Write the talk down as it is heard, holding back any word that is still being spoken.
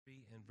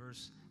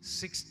verse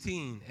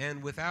 16.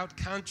 And without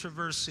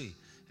controversy,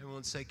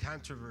 everyone say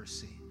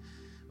controversy.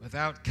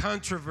 Without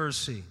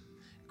controversy,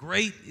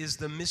 great is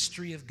the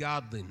mystery of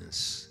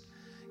godliness.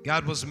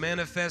 God was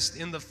manifest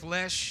in the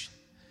flesh,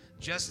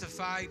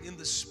 justified in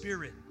the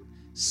spirit,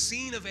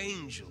 seen of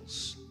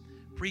angels,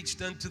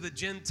 preached unto the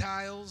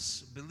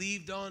Gentiles,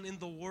 believed on in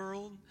the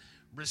world,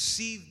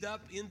 received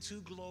up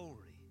into glory.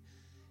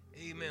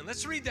 Amen.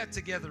 Let's read that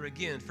together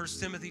again. 1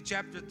 Timothy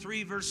chapter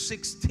 3, verse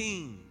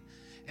 16.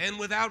 And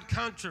without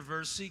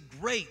controversy,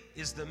 great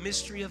is the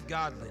mystery of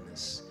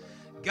godliness.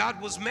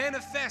 God was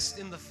manifest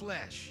in the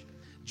flesh,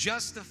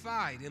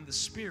 justified in the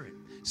spirit,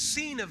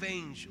 seen of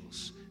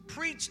angels,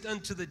 preached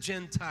unto the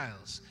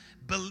Gentiles,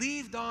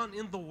 believed on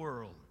in the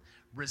world,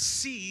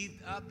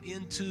 received up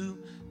into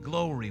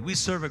glory. We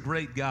serve a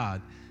great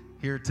God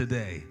here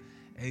today.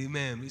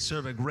 Amen. We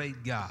serve a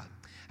great God.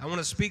 I want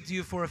to speak to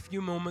you for a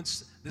few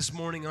moments this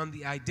morning on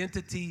the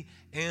identity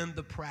and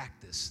the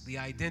practice. The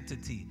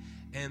identity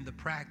and the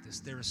practice.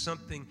 There is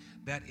something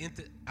that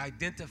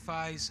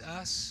identifies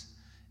us.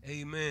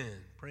 Amen.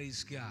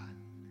 Praise God.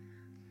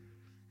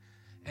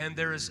 And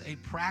there is a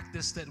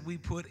practice that we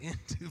put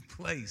into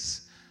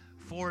place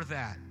for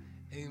that.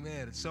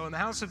 Amen. So in the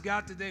house of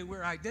God today,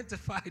 we're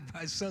identified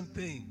by some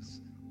things.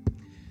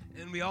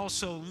 And we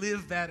also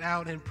live that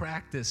out in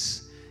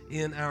practice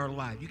in our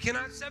life. You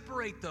cannot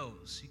separate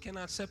those. You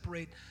cannot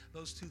separate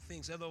those two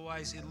things.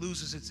 Otherwise, it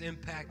loses its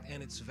impact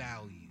and its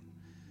value.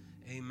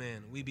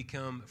 Amen. We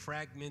become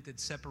fragmented,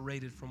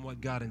 separated from what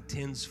God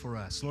intends for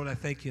us. Lord, I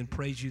thank you and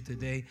praise you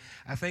today.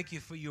 I thank you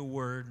for your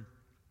word.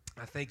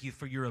 I thank you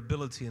for your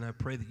ability, and I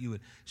pray that you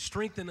would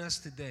strengthen us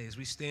today as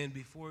we stand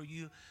before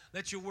you.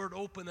 Let your word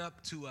open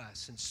up to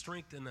us and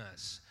strengthen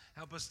us.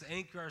 Help us to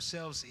anchor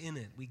ourselves in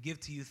it. We give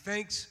to you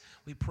thanks,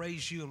 we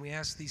praise you, and we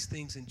ask these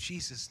things in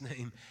Jesus'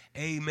 name.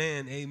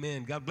 Amen,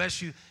 amen. God bless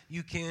you.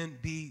 You can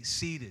be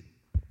seated.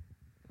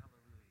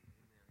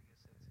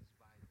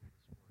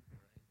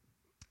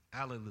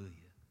 Hallelujah.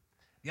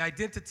 The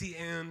identity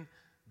and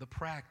the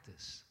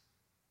practice.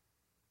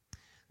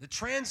 The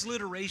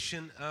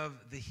transliteration of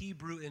the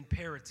Hebrew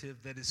imperative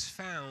that is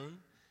found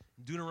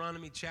in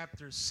Deuteronomy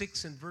chapter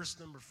 6 and verse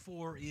number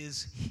 4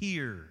 is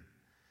here.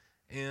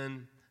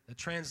 And the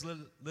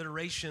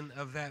transliteration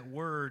of that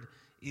word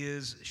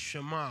is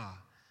Shema.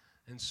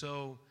 And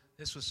so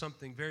this was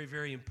something very,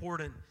 very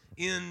important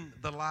in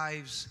the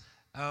lives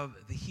of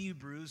the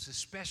Hebrews,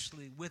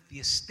 especially with the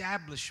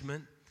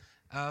establishment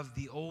of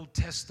the Old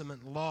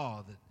Testament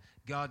law that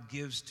God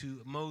gives to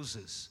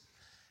Moses.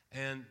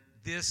 And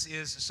this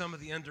is some of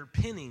the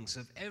underpinnings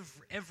of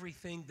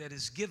everything that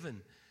is given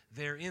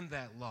there in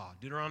that law.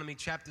 Deuteronomy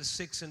chapter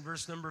 6 and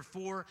verse number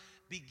 4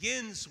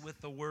 begins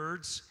with the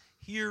words,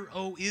 "Hear,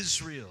 O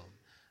Israel,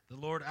 the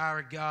Lord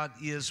our God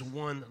is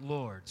one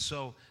Lord."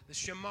 So the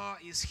Shema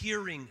is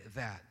hearing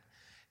that.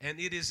 And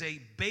it is a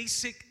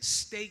basic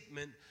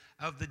statement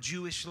of the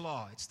Jewish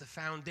law. It's the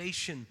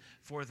foundation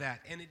for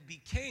that. And it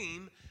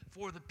became,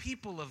 for the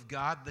people of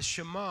God, the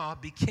Shema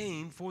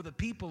became, for the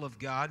people of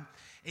God,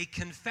 a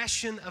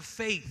confession of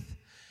faith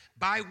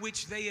by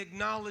which they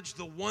acknowledged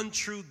the one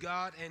true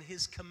God and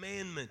his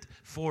commandment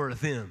for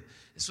them.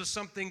 This was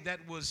something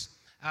that was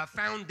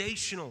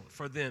foundational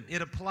for them.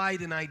 It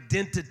applied an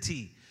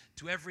identity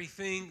to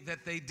everything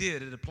that they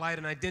did. It applied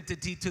an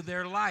identity to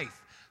their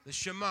life. The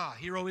Shema,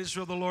 "Hear, O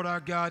Israel, the Lord our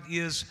God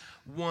is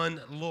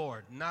one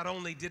Lord." Not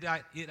only did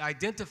it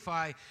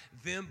identify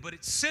them, but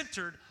it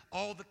centered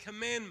all the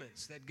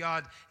commandments that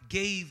God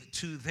gave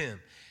to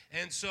them.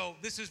 And so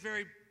this is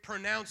very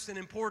pronounced and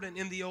important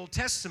in the Old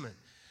Testament.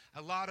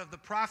 A lot of the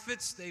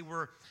prophets, they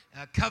were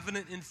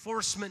covenant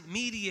enforcement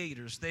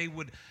mediators. They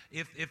would,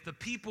 if the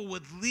people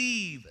would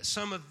leave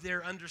some of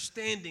their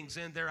understandings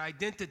and their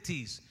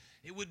identities,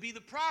 it would be the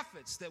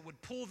prophets that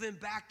would pull them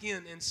back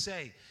in and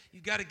say,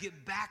 you got to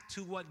get back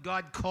to what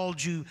God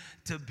called you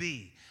to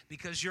be,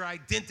 because your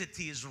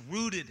identity is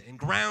rooted and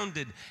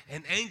grounded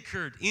and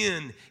anchored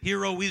in,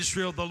 "Hear, O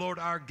Israel, the Lord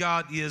our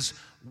God is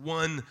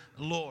one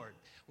Lord."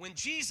 When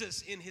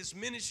Jesus in his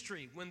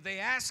ministry, when they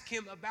asked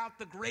him about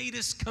the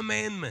greatest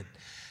commandment,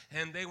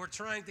 and they were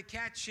trying to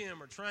catch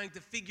him or trying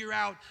to figure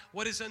out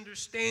what his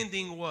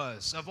understanding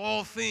was of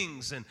all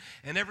things and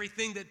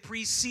everything that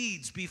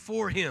precedes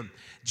before him,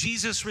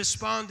 Jesus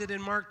responded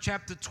in Mark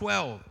chapter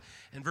 12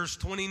 and verse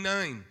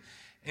 29.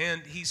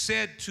 And he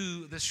said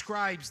to the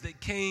scribes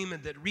that came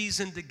and that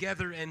reasoned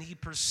together, and he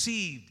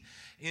perceived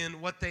in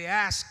what they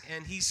asked,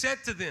 and he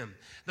said to them,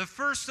 "The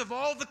first of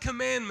all the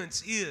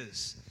commandments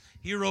is,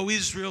 Hear, O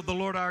Israel, the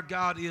Lord our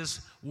God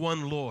is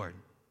one Lord.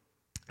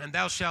 And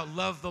thou shalt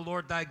love the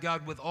Lord thy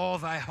God with all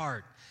thy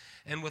heart,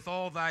 and with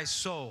all thy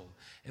soul,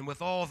 and with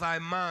all thy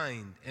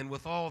mind, and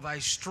with all thy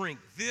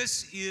strength."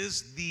 This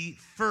is the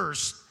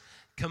first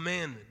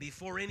commandment.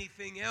 Before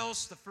anything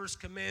else, the first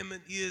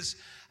commandment is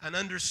an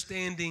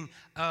understanding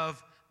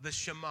of the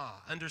Shema,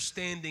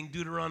 understanding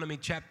Deuteronomy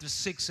chapter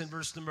 6 and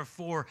verse number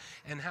 4,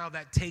 and how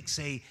that takes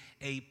a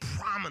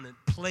prominent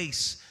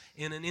place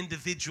in an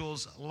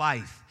individual's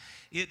life.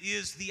 It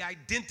is the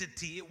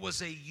identity. It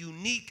was a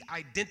unique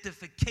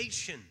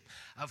identification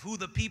of who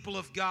the people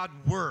of God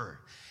were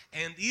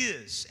and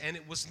is. And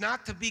it was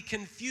not to be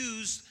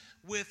confused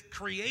with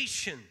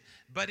creation,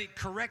 but it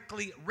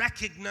correctly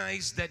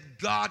recognized that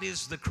God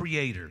is the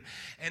creator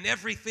and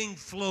everything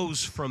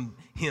flows from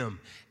him,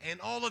 and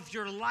all of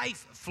your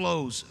life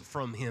flows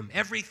from him.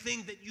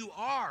 Everything that you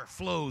are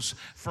flows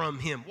from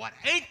him. What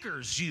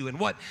anchors you and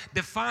what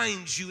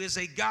defines you is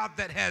a God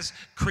that has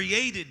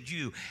created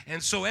you,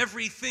 and so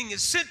everything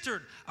is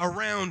centered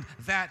around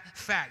that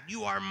fact.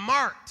 You are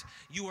marked.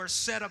 You are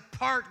set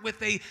apart with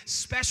a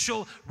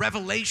special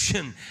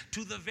revelation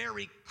to the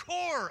very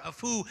core of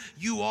who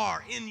you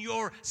are. In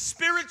your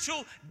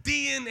spiritual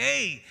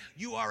DNA,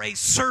 you are a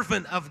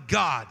servant of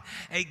God,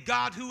 a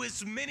God who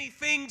is many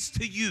things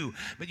to you,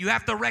 but you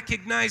have to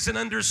recognize and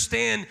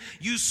understand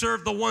you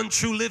serve the one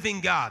true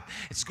living God.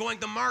 It's going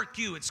to mark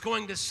you. It's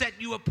going to set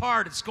you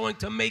apart. It's going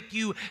to make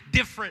you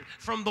different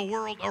from the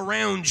world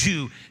around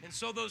you. And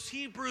so those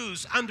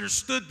Hebrews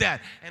understood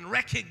that and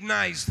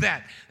recognized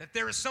that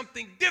there is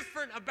something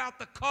different about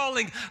the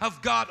calling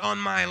of God on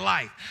my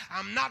life.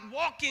 I'm not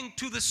walking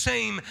to the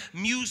same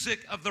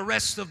music of the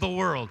rest of the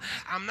world.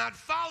 I'm not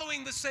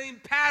following the same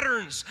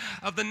patterns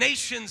of the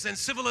nations and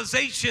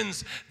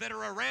civilizations that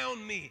are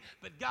around me.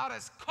 But God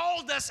has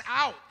called us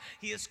out.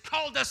 He has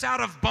called us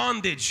out of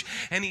bondage,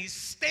 and He's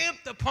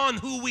stamped upon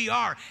who we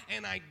are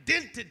an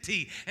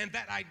identity. And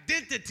that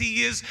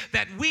identity is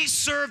that we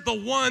serve the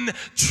one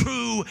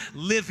true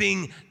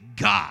living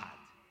God.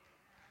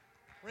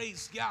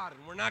 Praise God.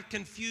 And we're not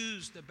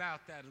confused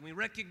about that. And we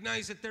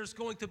recognize that there's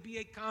going to be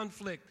a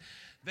conflict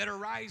that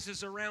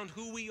arises around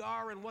who we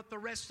are and what the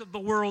rest of the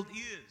world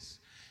is.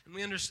 And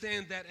we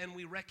understand that and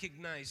we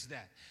recognize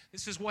that.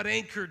 This is what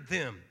anchored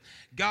them.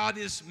 God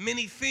is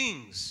many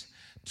things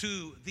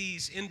to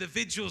these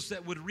individuals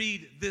that would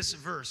read this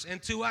verse,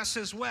 and to us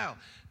as well.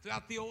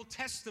 Throughout the Old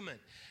Testament,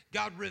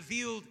 God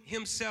revealed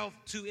Himself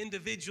to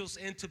individuals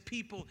and to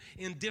people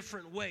in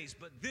different ways.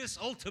 But this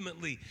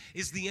ultimately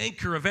is the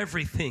anchor of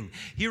everything.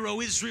 Hear, O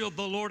Israel,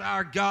 the Lord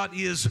our God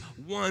is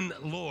one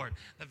Lord.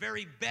 The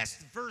very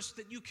best verse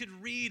that you could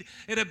read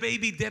at a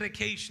baby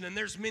dedication. And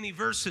there's many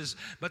verses,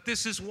 but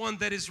this is one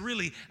that is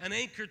really an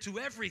anchor to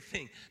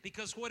everything.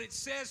 Because what it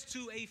says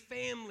to a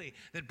family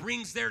that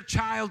brings their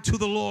child to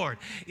the Lord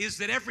is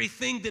that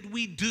everything that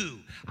we do,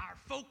 our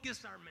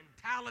focus, our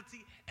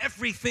mentality,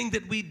 everything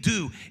that we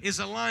do is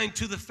aligned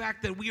to the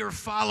fact that we are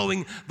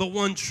following the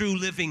one true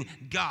living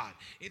God.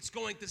 It's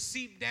going to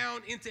seep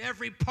down into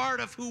every part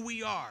of who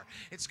we are.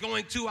 It's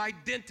going to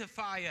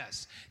identify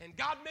us. And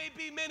God may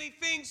be many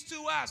things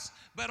to us,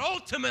 but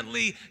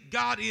ultimately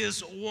God is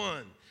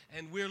one.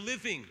 And we're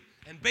living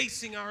and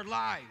basing our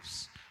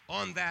lives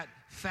on that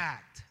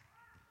fact.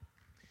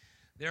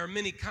 There are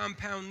many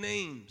compound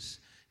names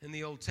in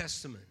the Old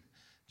Testament.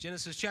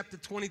 Genesis chapter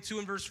 22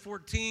 and verse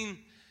 14,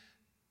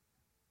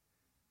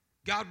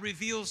 God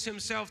reveals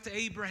Himself to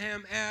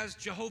Abraham as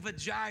Jehovah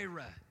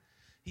Jireh.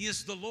 He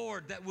is the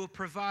Lord that will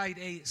provide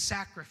a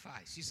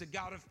sacrifice. He's a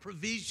God of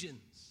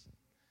provisions.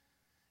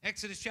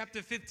 Exodus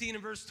chapter 15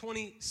 and verse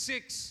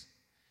 26,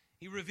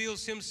 He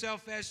reveals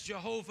Himself as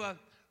Jehovah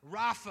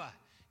Rapha.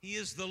 He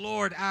is the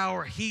Lord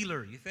our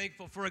healer. You're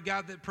thankful for a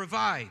God that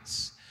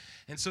provides.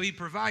 And so He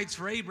provides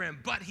for Abraham,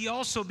 but He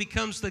also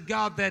becomes the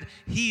God that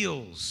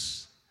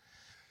heals.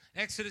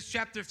 Exodus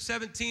chapter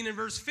 17 and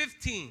verse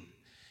 15,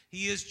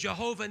 He is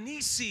Jehovah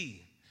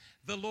Nisi,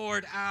 the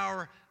Lord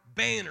our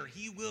banner.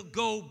 He will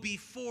go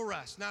before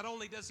us. Not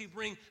only does He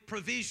bring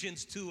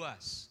provisions to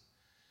us,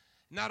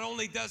 not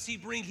only does He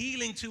bring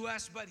healing to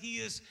us, but He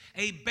is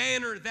a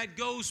banner that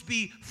goes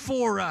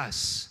before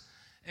us.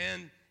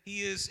 And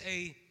He is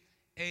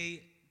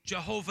a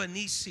Jehovah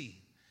Nisi.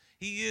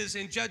 He is,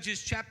 in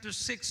Judges chapter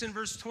 6 and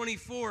verse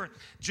 24,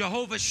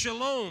 Jehovah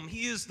Shalom.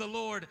 He is the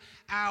Lord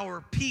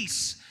our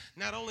peace.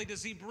 Not only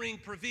does He bring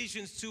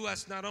provisions to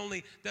us, not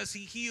only does He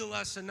heal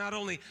us, and not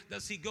only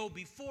does He go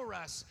before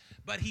us,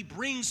 but He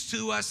brings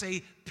to us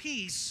a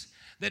peace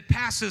that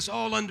passes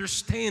all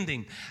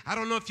understanding. I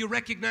don't know if you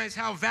recognize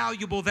how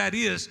valuable that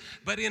is,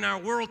 but in our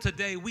world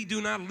today, we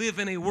do not live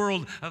in a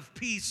world of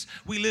peace.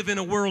 We live in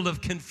a world of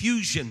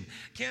confusion.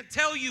 Can't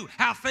tell you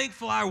how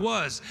thankful I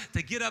was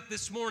to get up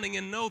this morning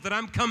and know that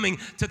I'm coming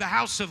to the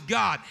house of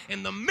God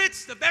in the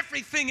midst of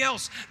everything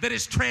else that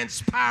is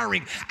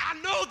transpiring. I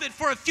know that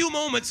for a few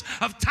moments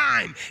of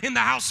time in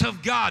the house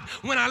of God,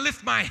 when I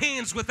lift my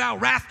hands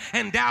without wrath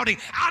and doubting,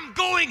 I'm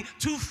going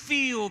to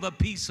feel the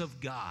peace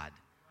of God.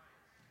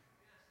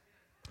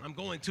 I'm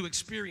going to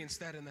experience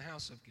that in the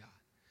house of God.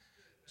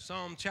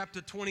 Psalm chapter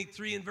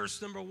 23 and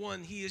verse number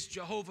 1, He is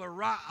Jehovah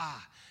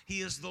Ra'ah.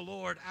 He is the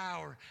Lord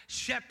our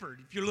shepherd.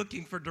 If you're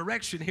looking for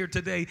direction here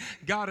today,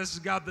 God is a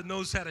God that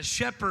knows how to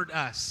shepherd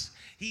us.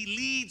 He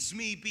leads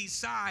me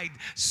beside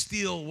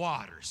still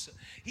waters.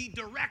 He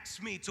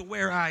directs me to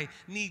where I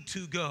need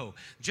to go.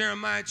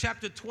 Jeremiah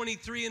chapter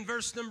 23 and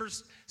verse number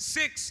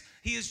 6,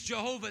 he is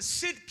Jehovah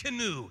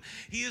Sidkenu.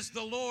 He is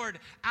the Lord,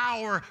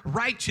 our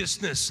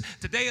righteousness.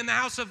 Today in the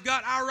house of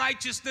God, our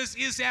righteousness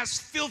is as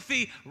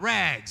filthy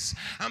rags.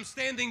 I'm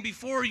standing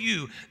before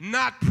you,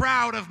 not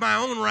proud of my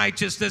own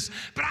righteousness,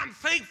 but I'm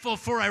thankful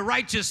for a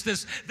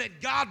righteousness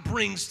that God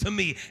brings to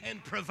me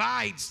and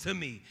provides to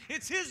me.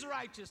 It's his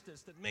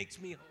righteousness that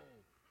makes me whole,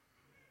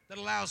 that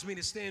allows me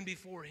to stand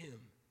before him.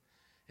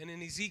 And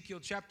in Ezekiel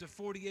chapter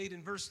 48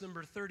 and verse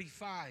number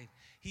 35,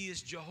 he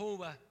is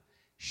Jehovah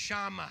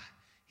Shammah.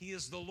 He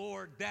is the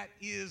Lord that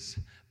is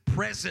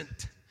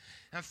present.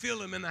 I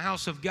feel him in the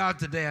house of God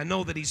today. I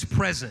know that he's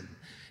present.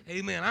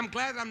 Amen. I'm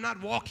glad I'm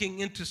not walking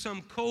into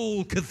some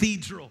cold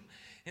cathedral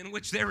in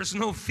which there is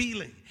no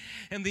feeling.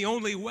 And the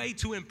only way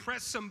to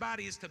impress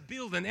somebody is to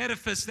build an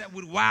edifice that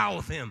would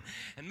wow them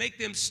and make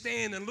them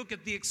stand and look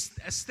at the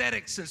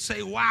aesthetics and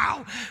say,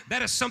 wow,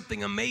 that is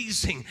something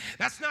amazing.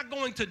 That's not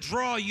going to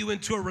draw you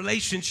into a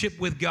relationship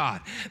with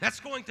God. That's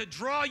going to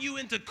draw you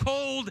into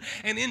cold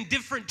and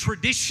indifferent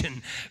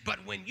tradition.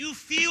 But when you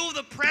feel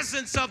the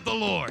presence of the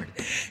Lord,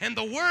 and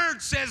the word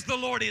says the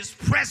Lord is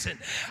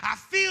present, I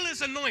feel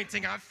his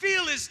anointing, I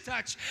feel his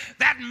touch,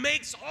 that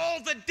makes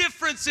all the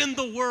difference in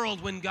the world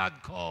when God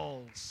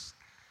calls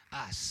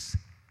us.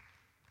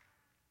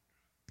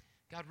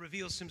 God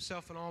reveals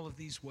himself in all of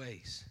these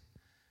ways,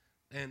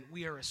 and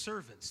we are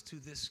servants to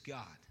this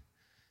God.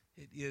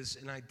 It is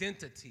an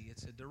identity,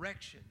 it's a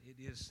direction, it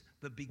is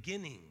the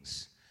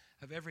beginnings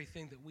of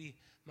everything that we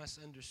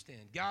must understand.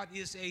 God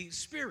is a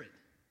spirit,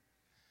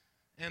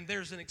 and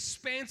there's an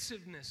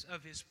expansiveness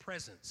of his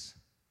presence.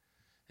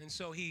 And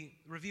so he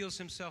reveals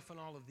himself in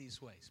all of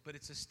these ways. But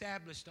it's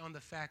established on the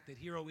fact that,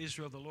 hear, O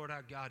Israel, the Lord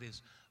our God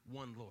is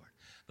one Lord.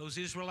 Those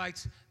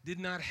Israelites did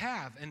not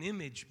have an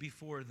image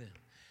before them.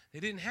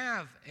 They didn't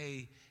have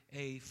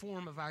a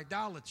form of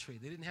idolatry.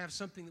 They didn't have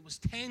something that was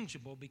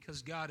tangible,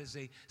 because God is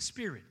a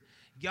spirit.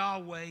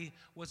 Yahweh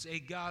was a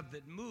God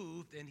that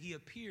moved, and he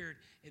appeared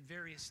at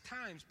various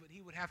times, but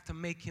he would have to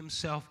make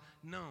himself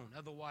known.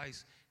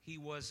 Otherwise, he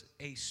was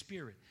a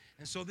spirit.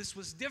 And so this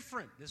was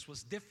different. This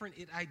was different.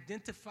 It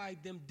identified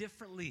them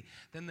differently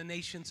than the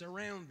nations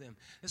around them.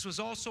 This was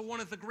also one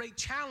of the great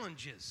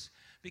challenges,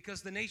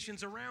 because the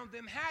nations around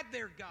them had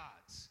their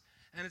gods.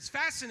 And it's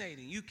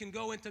fascinating. You can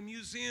go into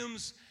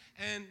museums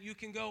and you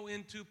can go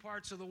into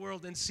parts of the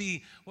world and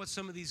see what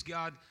some of these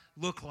gods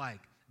look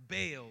like.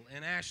 Baal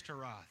and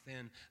Ashtaroth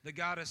and the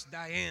goddess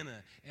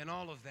Diana and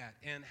all of that,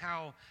 and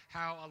how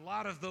a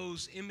lot of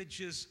those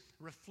images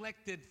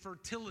reflected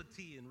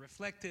fertility and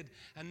reflected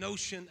a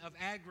notion of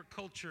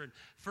agriculture and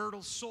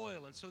fertile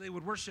soil. And so they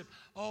would worship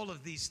all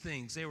of these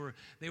things. They were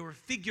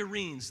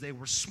figurines. They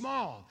were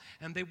small,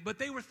 but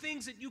they were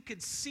things that you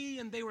could see,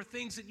 and they were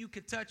things that you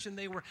could touch, and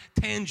they were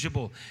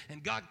tangible.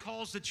 And God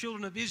calls the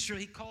children of Israel,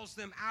 he calls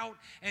them out,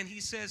 and he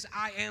says,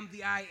 I am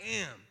the I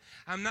am.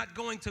 I'm not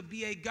going to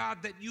be a God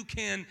that you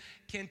can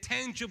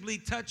tangibly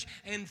touch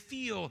and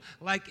feel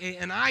like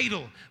an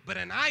idol. But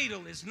an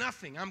idol is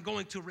nothing. I'm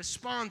going to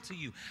respond to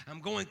you.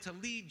 I'm going to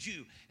lead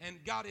you. And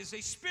God is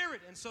a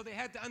spirit. And so they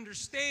had to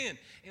understand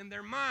in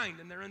their mind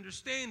and their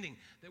understanding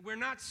that we're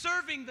not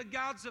serving the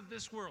gods of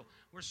this world.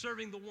 We're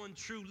serving the one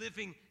true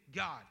living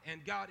God.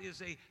 And God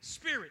is a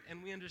spirit,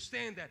 and we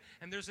understand that.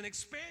 And there's an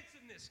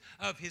expansiveness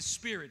of his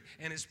spirit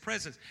and his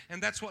presence.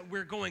 And that's what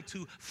we're going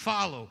to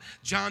follow.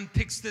 John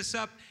picks this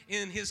up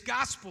in his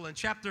gospel in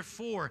chapter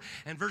 4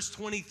 and verse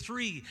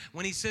 23,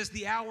 when he says,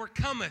 the hour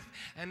cometh,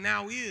 and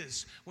now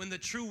is, when the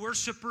true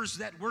worshipers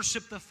that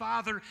worship the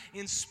Father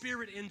in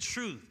spirit and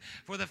truth.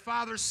 For the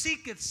Father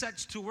seeketh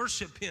such to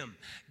worship him.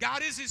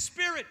 God is his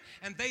spirit,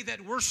 and they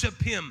that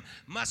worship him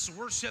must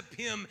worship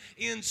him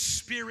in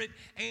spirit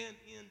and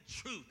in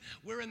truth.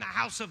 We're in the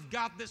house of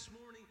God this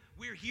morning.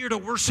 We're here to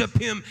worship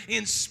him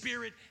in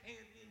spirit and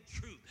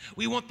in truth.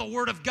 We want the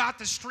word of God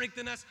to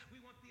strengthen us. We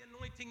want the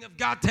anointing of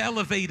God to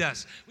elevate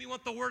us. We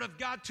want the word of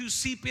God to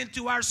seep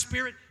into our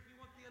spirit. We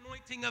want the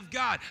anointing of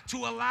God to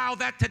allow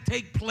that to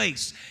take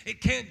place. It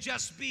can't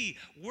just be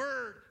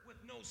word with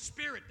no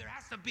spirit. There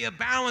has to be a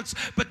balance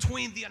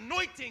between the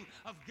anointing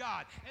of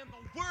God and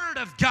the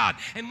word of God.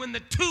 And when the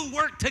two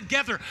work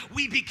together,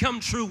 we become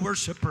true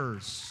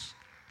worshipers.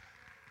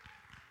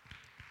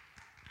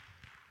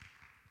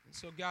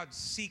 So God's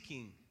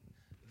seeking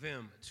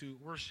them to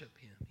worship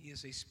him. He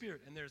is a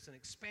spirit, and there's an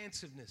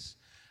expansiveness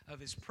of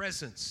his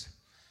presence.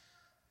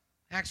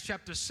 Acts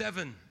chapter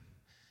 7,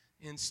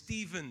 in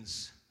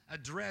Stephen's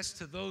address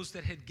to those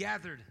that had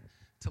gathered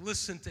to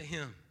listen to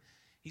him,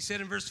 he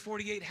said in verse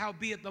 48,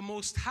 howbeit the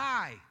Most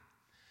High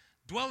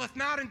dwelleth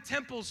not in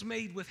temples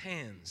made with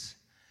hands,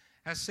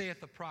 as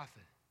saith the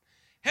prophet.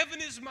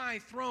 Heaven is my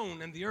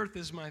throne, and the earth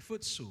is my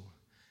footstool.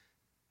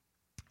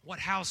 What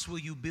house will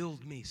you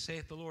build me,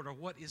 saith the Lord, or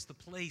what is the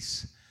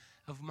place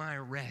of my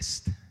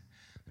rest?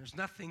 There's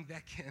nothing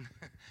that can,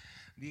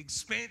 the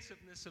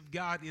expansiveness of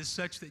God is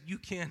such that you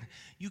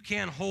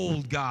can't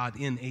hold God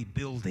in a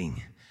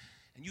building.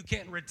 And you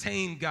can't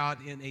retain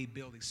God in a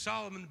building.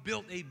 Solomon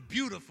built a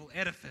beautiful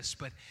edifice,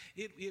 but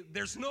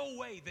there's no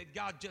way that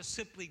God just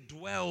simply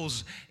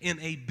dwells in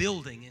a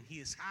building and he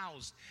is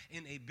housed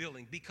in a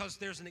building, because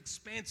there's an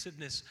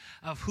expansiveness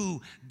of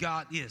who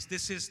God is.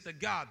 This is the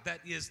God that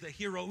is the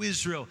hero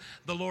Israel.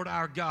 The Lord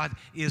our God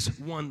is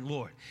one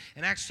Lord.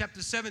 In Acts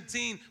chapter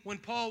 17, when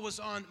Paul was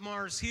on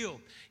Mars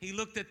Hill, he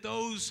looked at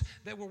those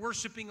that were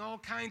worshiping all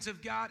kinds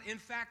of God. In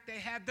fact, they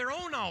had their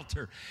own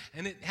altar,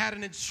 and it had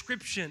an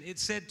inscription. It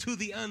said, "To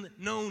the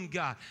unknown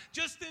God."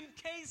 Just in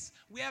case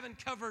we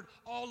haven't covered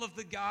all of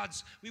the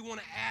gods, we want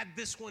to add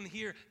this one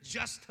here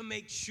just to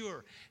make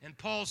sure. And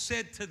Paul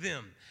said to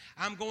them,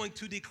 "I'm going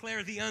to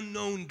declare the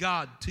unknown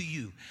God to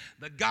you,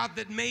 the God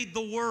that made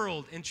the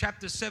world," in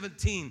chapter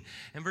 17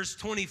 and verse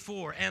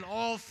 24, "and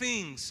all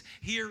things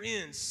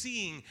herein,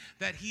 seeing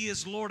that he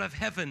is Lord of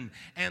heaven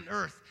and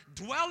earth,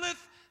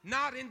 dwelleth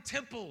not in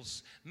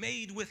temples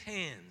made with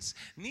hands,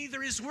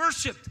 neither is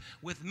worshipped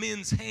with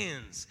men's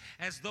hands,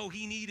 as though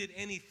he needed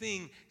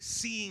anything,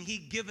 seeing he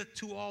giveth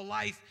to all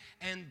life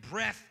and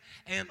breath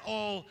and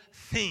all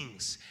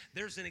things."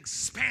 There's an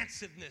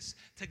expansiveness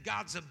to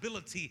God's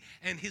ability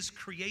and his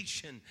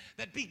creation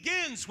that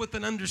begins with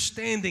an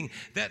understanding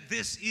that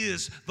this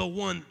is the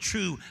one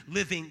true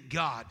living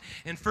God.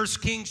 In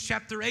 1 Kings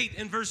chapter 8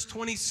 and verse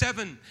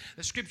 27,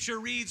 the scripture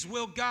reads,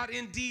 "Will God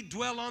indeed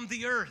dwell on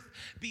the earth?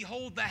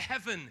 Behold, the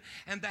heaven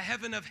and the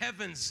heaven of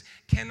heavens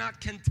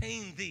cannot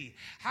contain thee.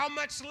 How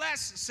much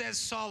less," says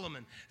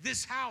Solomon,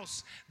 "this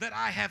house that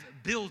I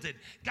have builded."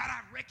 God,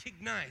 I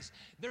recognize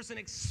there's an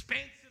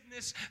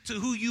expansiveness to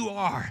who you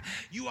are.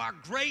 You are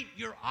great,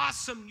 you're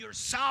awesome, you're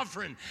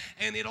sovereign.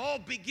 And it all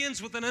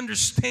begins with an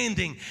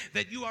understanding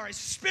that you are a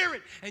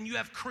spirit and you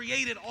have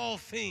created all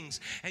things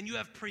and you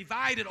have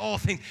provided all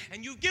things.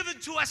 And you've given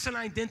to us an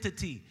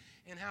identity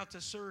in how to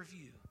serve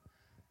you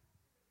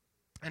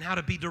and how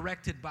to be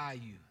directed by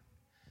you.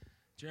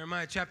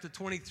 Jeremiah chapter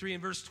 23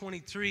 and verse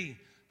 23,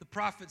 the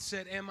prophet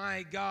said, "Am I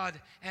a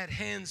God at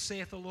hand,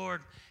 saith the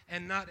Lord,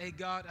 and not a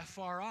God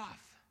afar off?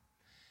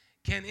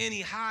 Can any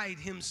hide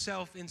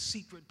himself in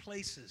secret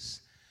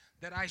places,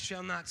 that I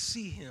shall not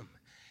see him,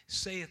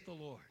 saith the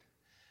Lord?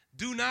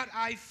 Do not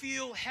I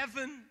feel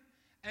heaven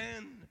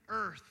and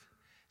earth,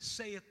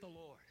 saith the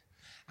Lord?"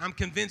 I'm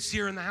convinced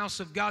here in the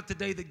house of God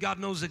today that God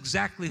knows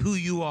exactly who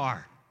you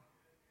are.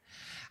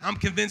 I'm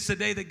convinced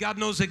today that God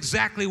knows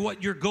exactly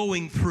what you're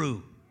going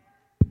through.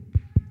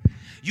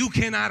 You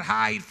cannot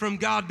hide from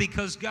God,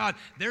 because God,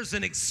 there's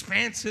an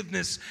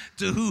expansiveness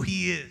to who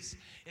he is.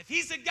 If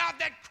he's a God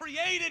that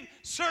created,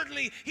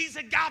 certainly he's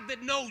a God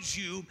that knows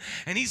you,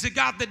 and he's a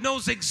God that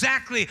knows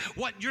exactly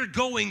what you're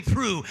going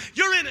through.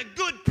 You're in a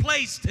good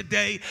place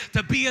today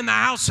to be in the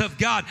house of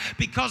God,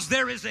 because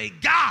there is a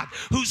God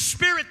whose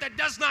spirit that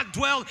does not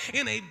dwell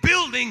in a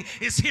building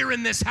is here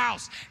in this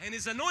house, and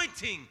his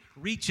anointing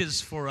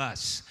reaches for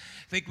us.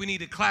 I think we need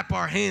to clap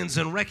our hands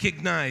and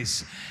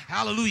recognize,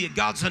 hallelujah,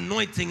 God's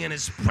anointing and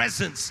his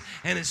presence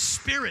and his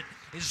spirit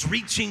is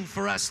reaching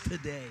for us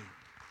today.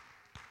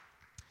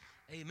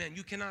 Amen.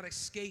 You cannot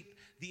escape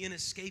the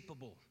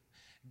inescapable.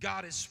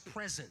 God is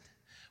present.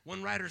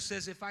 One writer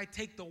says, "If I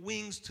take the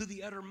wings to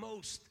the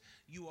uttermost,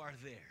 you are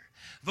there.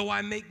 Though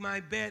I make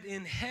my bed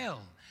in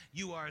hell,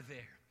 you are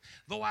there.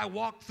 Though I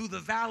walk through the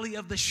valley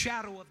of the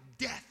shadow of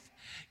death,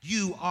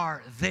 you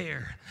are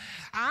there."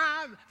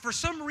 For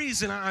some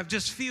reason, I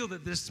just feel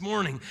that this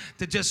morning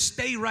to just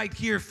stay right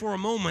here for a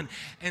moment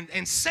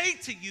and say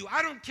to you,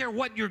 I don't care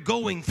what you're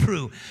going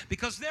through,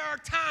 because there are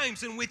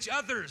times in which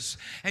others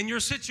and your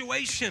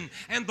situation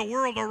and the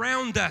world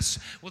around us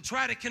will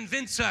try to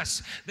convince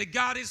us that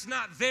God is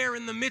not there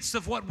in the midst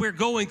of what we're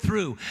going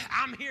through.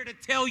 I'm here to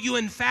tell you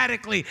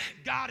emphatically,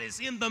 God is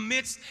in the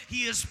midst.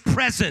 He is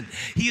present.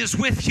 He is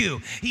with you.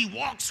 He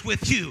walks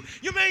with you.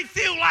 You may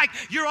feel like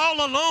you're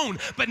all alone,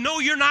 but no,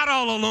 you're not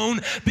all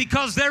alone,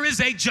 because there is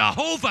a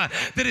Jehovah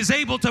that is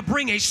able to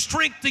bring a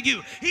strength to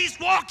you. He's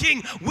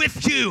walking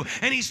with you,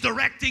 and he's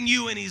directing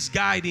you, and he's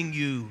guiding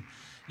you.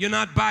 You're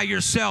not by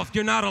yourself.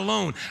 You're not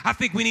alone. I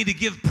think we need to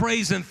give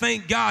praise and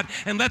thank God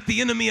and let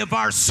the enemy of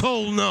our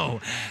soul know.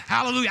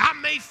 Hallelujah. I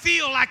may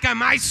feel like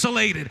I'm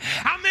isolated.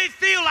 I may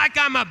feel like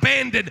I'm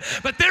abandoned,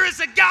 but there is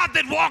a God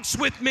that walks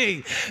with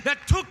me,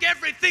 that took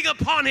everything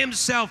upon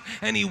himself,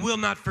 and he will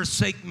not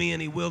forsake me,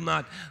 and he will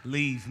not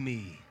leave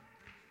me.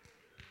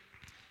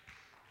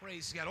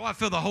 Praise God. Oh, I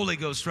feel the Holy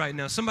Ghost right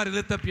now. Somebody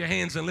lift up your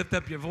hands and lift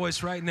up your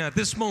voice right now. At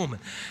this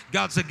moment,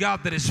 God's a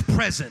God that is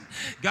present.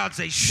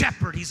 God's a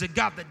shepherd. He's a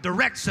God that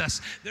directs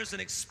us. There's an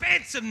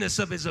expansiveness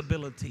of his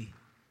ability.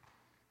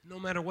 No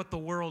matter what the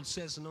world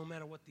says, and no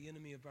matter what the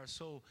enemy of our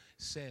soul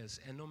says,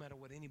 and no matter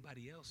what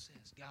anybody else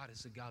says, God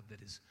is a God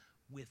that is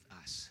with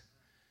us.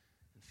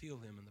 And feel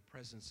him in the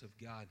presence of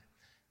God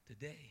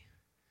today.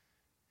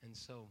 And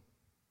so,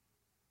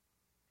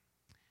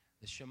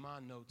 the Shema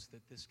notes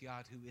that this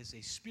God who is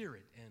a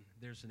spirit, and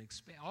there's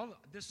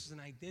this is an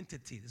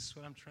identity. This is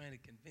what I'm trying to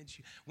convince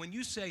you. When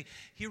you say,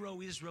 "Hear,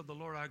 O Israel, the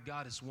Lord our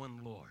God is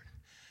one Lord,"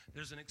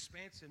 there's an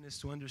expansiveness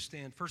to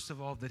understand, first of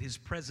all, that his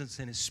presence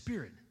and his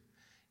spirit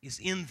is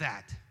in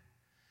that.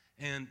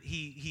 And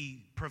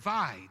he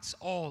provides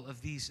all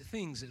of these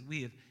things that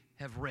we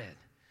have read.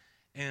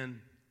 And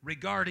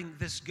regarding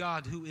this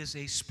God who is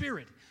a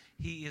spirit,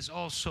 he is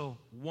also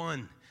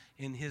one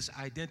in his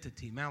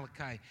identity.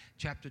 Malachi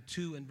chapter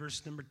 2 and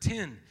verse number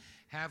 10.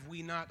 Have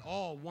we not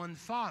all one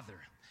Father?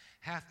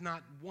 Hath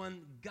not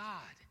one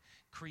God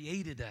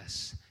created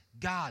us?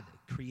 God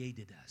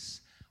created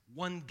us.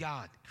 One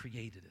God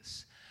created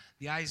us.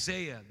 The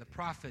Isaiah, the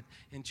prophet,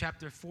 in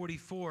chapter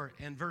 44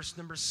 and verse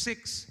number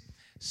 6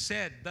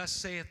 said, Thus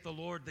saith the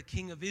Lord, the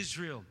King of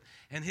Israel,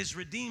 and his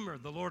Redeemer,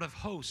 the Lord of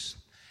hosts,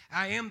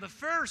 I am the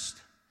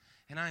first,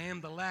 and I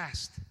am the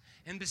last,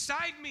 and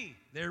beside me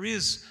there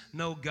is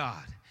no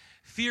God.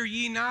 Fear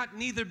ye not,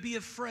 neither be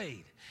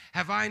afraid.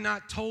 Have I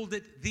not told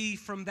it thee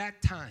from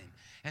that time,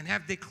 and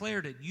have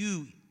declared it?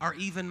 You are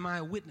even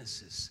my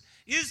witnesses.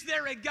 Is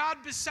there a God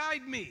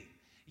beside me?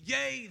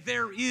 Yea,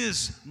 there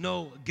is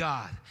no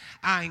God.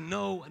 I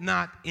know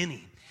not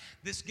any.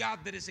 This God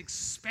that is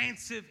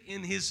expansive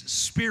in his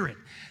spirit.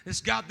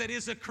 This God that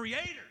is a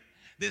creator.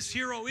 This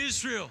hero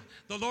Israel,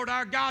 the Lord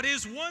our God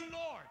is one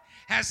Lord,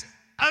 has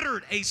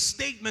uttered a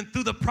statement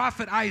through the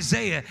prophet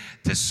Isaiah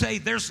to say,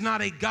 there's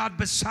not a God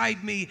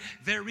beside me,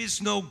 there is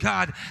no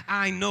God,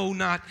 I know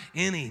not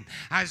any.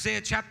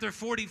 Isaiah chapter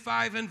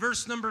 45 and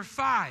verse number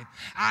 5,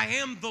 I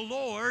am the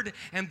Lord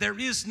and there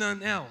is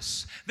none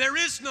else. There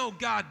is no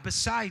God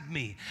beside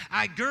me.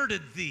 I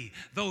girded thee,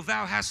 though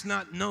thou hast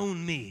not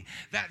known me,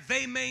 that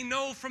they may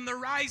know from the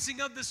rising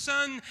of the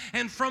sun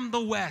and from the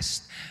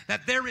west,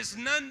 that there is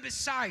none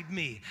beside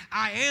me.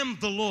 I am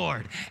the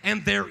Lord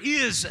and there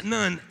is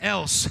none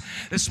else.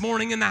 This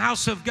morning in the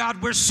house of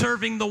God, we're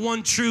serving the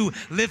one true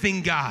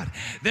living God.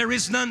 There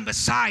is none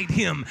beside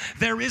him.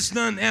 There is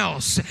none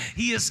else.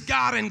 He is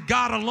God and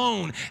God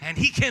alone, and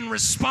he can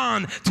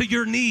respond to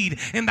your need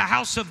in the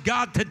house of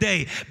God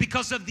today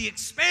because of the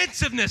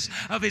expansiveness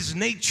of his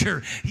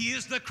nature. He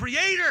is the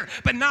creator,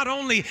 but not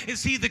only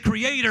is he the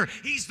creator,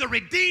 he's the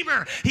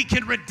redeemer. He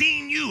can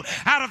redeem you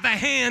out of the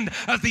hand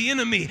of the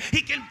enemy.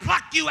 He can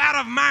pluck you out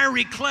of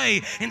miry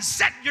clay and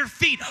set your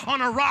feet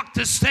on a rock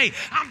to stay.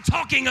 I'm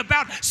talking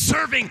about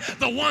serving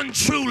the one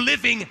true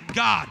living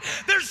God.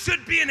 There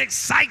should be an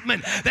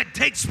excitement that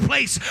takes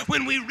place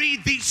when we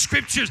read these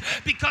scriptures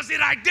because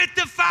it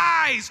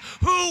identifies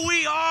who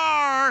we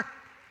are.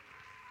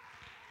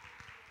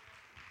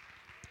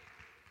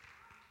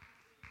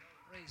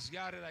 Praise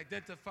God, it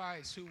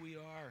identifies who we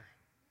are.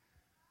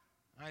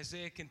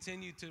 Isaiah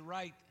continued to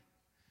write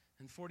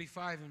in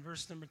 45 and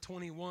verse number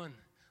 21.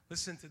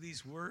 Listen to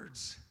these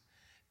words.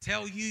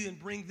 Tell ye and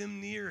bring them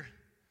near.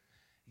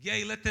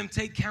 Yea, let them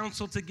take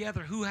counsel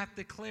together. Who hath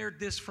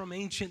declared this from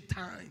ancient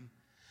time?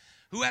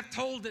 Who hath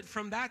told it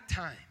from that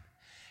time?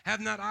 Have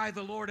not I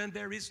the Lord, and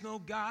there is no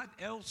God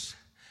else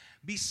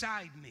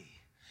beside me?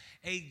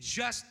 A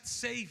just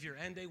Savior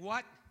and a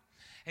what?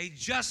 A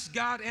just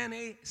God and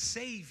a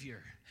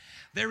Savior.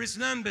 There is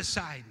none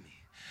beside me.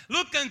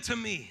 Look unto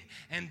me,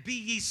 and be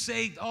ye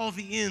saved all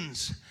the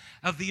ends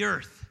of the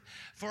earth.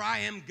 For I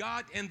am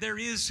God, and there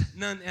is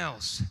none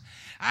else.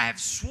 I have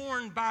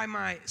sworn by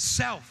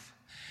myself,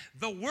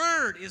 the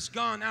word is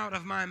gone out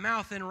of my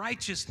mouth in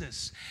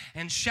righteousness,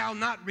 and shall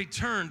not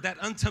return, that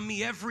unto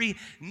me every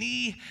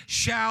knee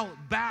shall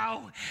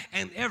bow,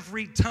 and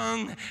every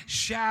tongue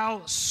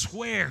shall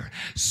swear.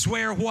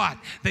 Swear what?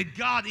 That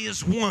God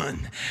is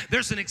one.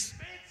 There's an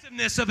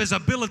expansiveness of his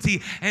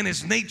ability and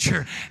his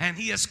nature, and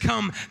he has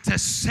come to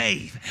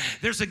save.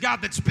 There's a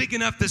God that's big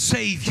enough to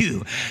save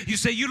you. You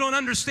say you don't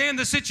understand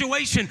the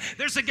situation.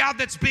 There's a God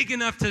that's big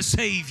enough to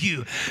save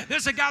you.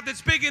 There's a God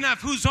that's big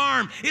enough whose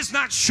arm is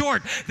not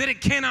short that it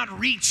cannot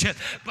reach it,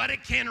 but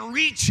it can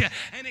reach it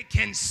and it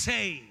can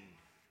save.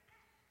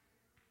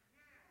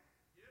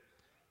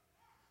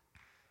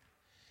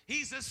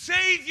 He's a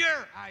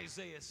Savior,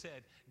 Isaiah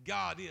said.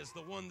 God is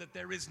the one that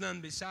there is none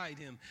beside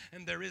him,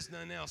 and there is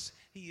none else.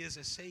 He is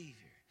a Savior.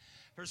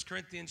 1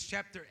 Corinthians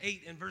chapter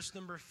 8 and verse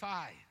number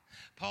 5.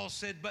 Paul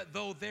said, but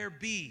though there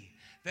be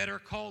that are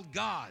called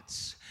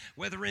gods,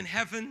 whether in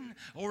heaven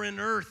or in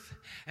earth,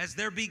 as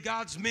there be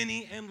gods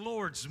many and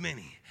lords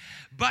many,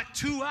 but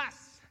to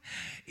us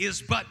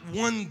is but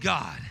one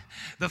God,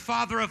 the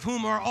Father of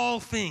whom are all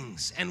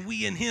things, and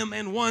we in him,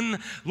 and one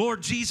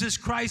Lord Jesus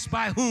Christ,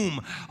 by whom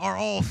are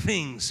all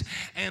things,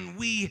 and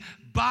we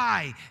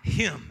by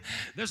him.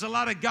 There's a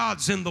lot of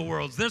gods in the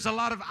world. There's a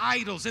lot of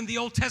idols. In the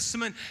Old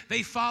Testament,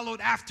 they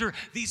followed after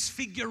these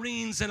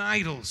figurines and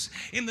idols.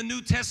 In the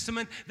New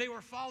Testament, they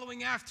were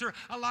following after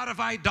a lot of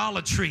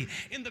idolatry.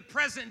 In the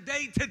present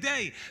day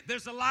today,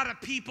 there's a lot of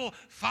people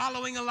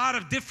following a lot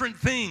of different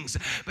things.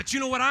 But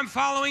you know what I'm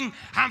following?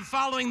 I'm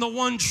following the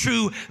one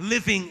true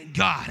living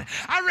God.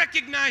 I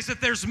recognize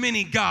that there's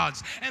many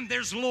gods and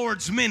there's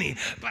lords many,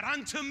 but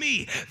unto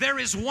me there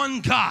is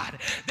one God.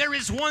 There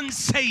is one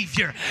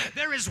Savior.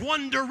 There is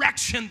one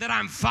direction that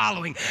I'm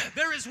following.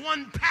 There is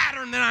one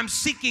pattern that I'm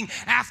seeking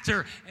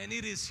after, and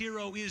it is, Hear,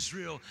 O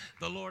Israel,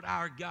 the Lord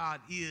our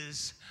God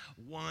is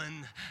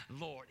one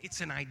Lord. It's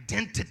an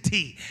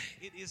identity.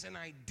 It is an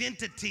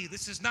identity.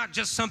 This is not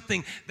just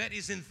something that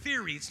is in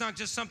theory. It's not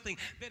just something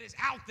that is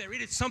out there.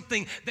 It is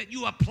something that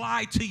you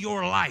apply to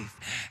your life.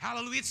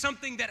 Hallelujah. It's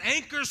something that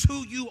anchors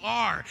who you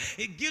are.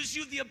 It gives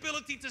you the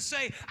ability to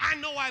say, I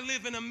know I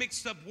live in a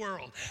mixed up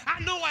world. I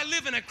know I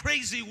live in a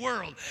crazy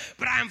world,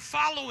 but I'm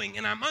following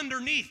and I'm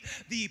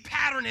underneath the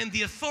pattern and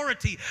the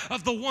authority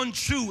of the one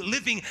true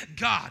living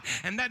God.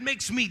 And that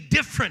makes me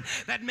different.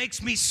 That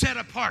makes me set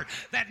apart.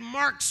 That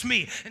marks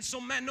me. And so,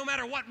 man, no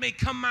matter what may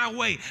come my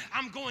way,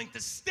 I'm going to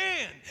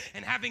stand.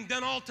 And having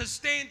done all to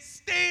stand,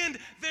 stand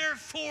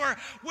therefore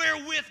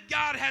wherewith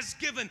God has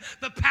given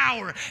the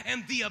power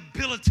and the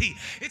ability.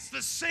 It's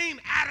the same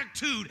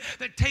attitude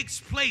that takes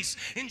place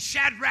in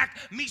Shadrach,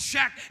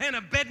 Meshach, and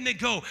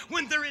Abednego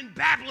when they're in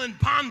Babylon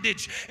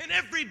bondage and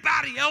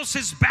everybody else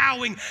is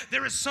bowing.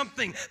 There is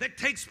something that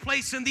takes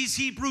place in these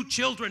Hebrew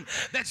children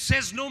that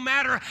says no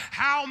matter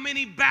how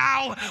many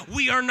bow,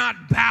 we are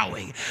not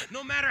bowing.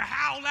 No matter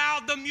how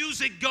loud the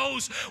music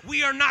goes,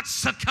 we are not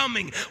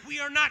succumbing. We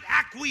are not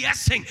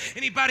acquiescing.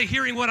 Anybody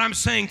hearing what I'm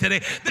saying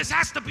today? This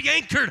has to be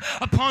anchored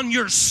upon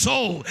your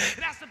soul.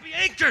 It has to be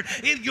anchored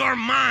in your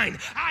mind.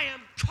 I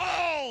am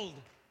called.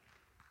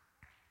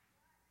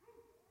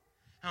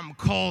 I'm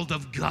called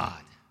of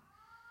God.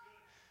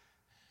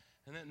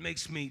 And that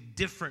makes me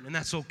different, and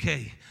that's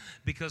okay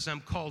because I'm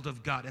called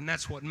of God, and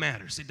that's what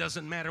matters. It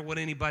doesn't matter what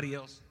anybody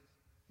else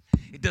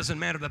says. It doesn't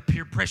matter the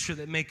peer pressure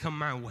that may come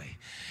my way.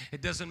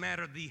 It doesn't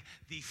matter the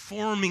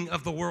forming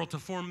of the world to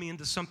form me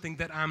into something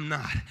that I'm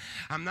not.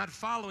 I'm not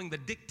following the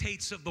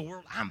dictates of the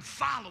world. I'm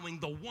following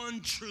the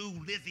one true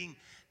living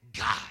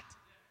God.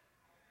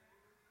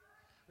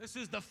 This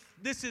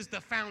is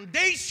the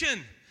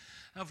foundation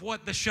of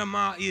what the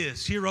Shema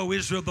is. Hear, O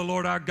Israel, the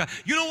Lord our God.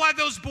 You know why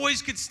those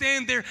boys could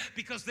stand there?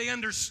 Because they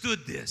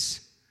understood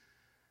this.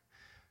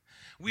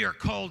 We are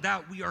called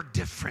out. We are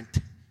different.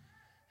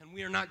 And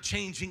we are not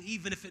changing,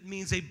 even if it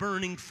means a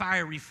burning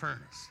fiery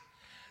furnace.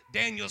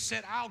 Daniel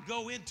said, I'll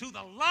go into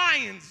the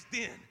lion's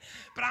den,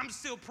 but I'm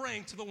still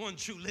praying to the one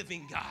true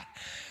living God.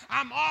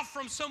 I'm off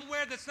from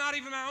somewhere that's not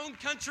even my own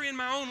country and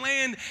my own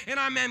land, and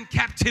I'm in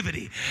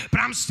captivity.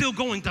 But I'm still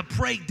going to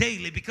pray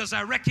daily because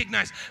I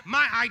recognize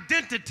my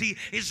identity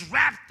is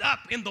wrapped up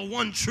in the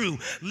one true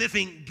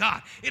living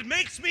God. It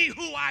makes me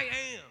who I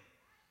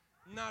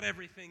am, not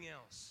everything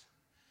else,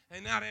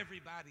 and not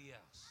everybody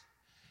else,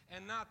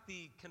 and not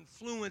the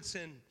confluence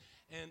and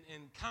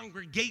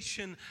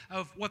congregation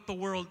of what the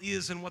world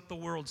is and what the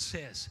world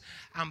says.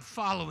 I'm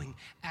following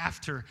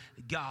after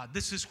God.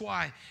 This is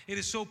why it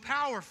is so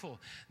powerful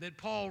that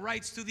Paul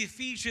writes to the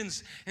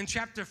Ephesians in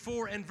chapter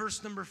 4 and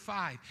verse number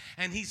 5.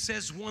 And he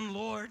says, one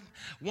Lord,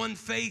 one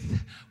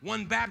faith,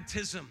 one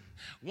baptism,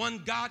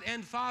 one God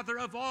and Father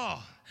of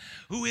all,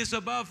 who is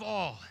above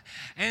all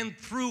and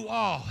through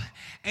all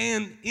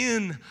and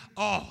in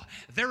all.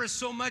 There is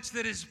so much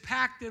that is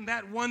packed in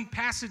that one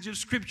passage of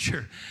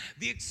Scripture.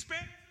 The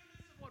expanse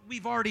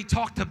we've already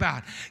talked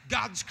about,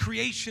 God's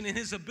creation and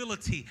his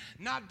ability,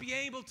 not be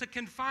able to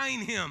confine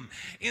him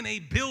in a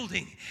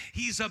building.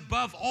 He's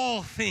above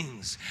all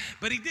things.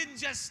 But he didn't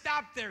just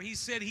stop there. He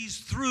said he's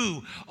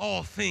through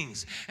all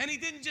things. And he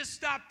didn't just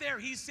stop there.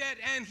 He said,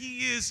 and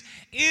he is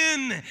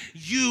in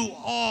you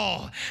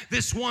all.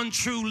 This one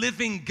true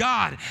living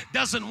God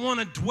doesn't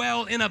want to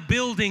dwell in a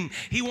building.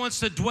 He wants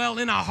to dwell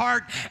in a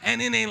heart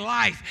and in a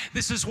life.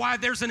 This is why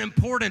there's an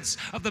importance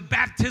of the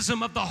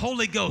baptism of the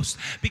Holy Ghost,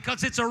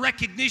 because it's a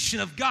recognition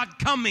of God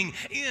coming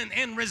in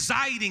and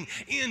residing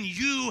in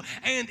you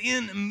and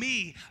in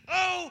me.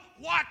 Oh,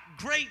 what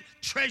great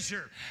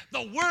treasure.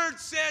 The word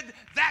said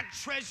that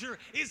treasure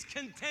is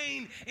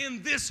contained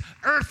in this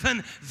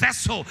earthen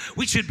vessel.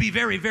 We should be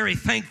very, very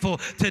thankful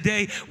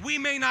today. We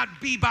may not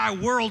be by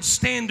world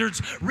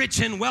standards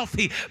rich and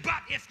wealthy,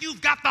 but if you've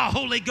got the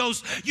Holy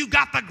Ghost, you've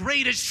got the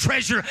greatest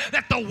treasure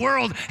that the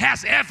world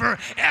has ever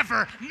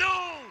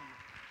known.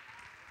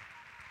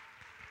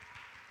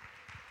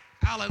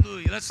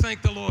 Hallelujah. Let's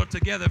thank the Lord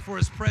together for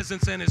his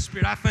presence and his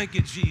spirit. I thank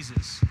you,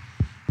 Jesus,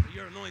 for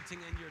your anointing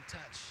and your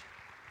touch.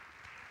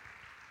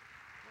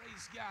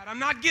 Praise God. I'm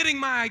not getting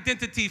my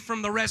identity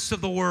from the rest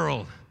of the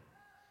world.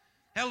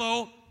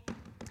 Hello.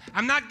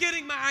 I'm not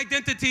getting my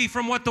identity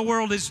from what the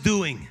world is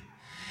doing.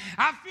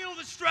 I feel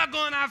the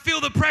struggle and I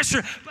feel the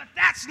pressure, but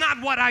that's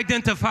not what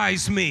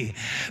identifies me.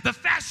 The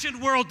fashion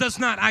world does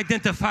not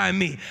identify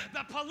me.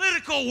 The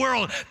political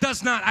world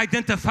does not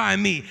identify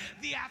me.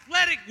 The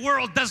athletic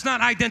world does not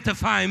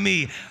identify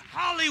me.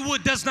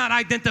 Hollywood does not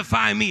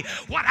identify me.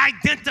 What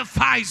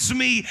identifies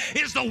me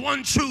is the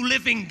one true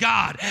living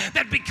God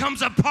that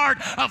becomes a part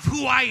of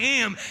who I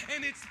am.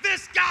 And it's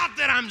this God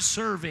that I'm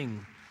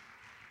serving.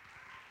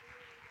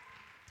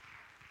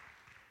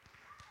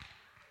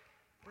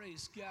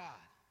 Praise God.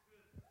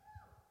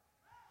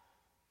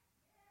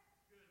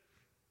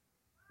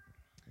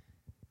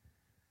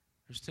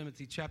 1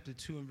 Timothy chapter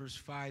 2 and verse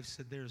 5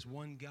 said there is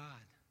one God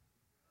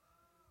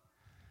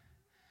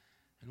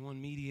and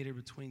one mediator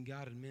between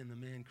God and men, the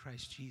man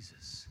Christ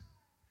Jesus.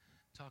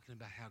 Talking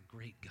about how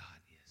great God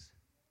is.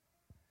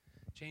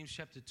 James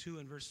chapter 2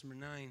 and verse number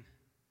 9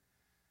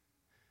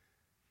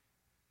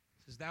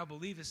 says, thou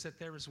believest that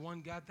there is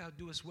one God, thou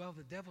doest well.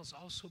 The devils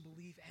also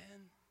believe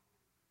and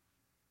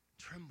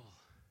tremble.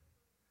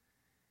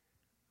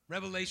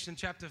 Revelation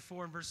chapter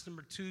 4 and verse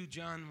number 2,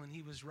 John, when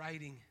he was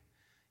writing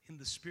in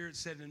the Spirit,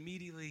 said,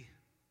 immediately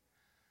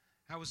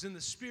I was in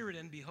the Spirit,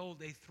 and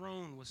behold, a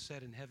throne was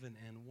set in heaven,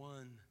 and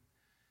one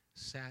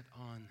sat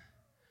on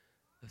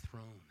the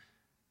throne.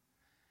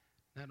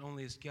 Not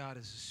only is God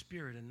as a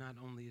spirit, and not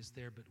only is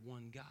there but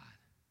one God,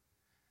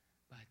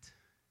 but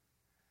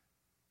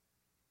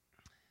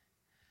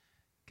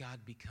God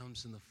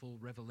becomes in the full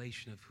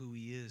revelation of who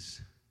he is,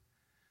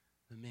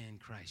 the man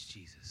Christ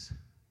Jesus.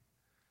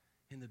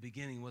 In the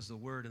beginning was the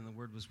Word, and the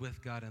Word was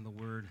with God, and the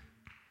Word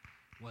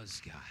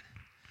was God.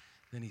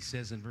 Then he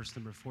says in verse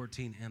number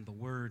 14, and the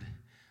Word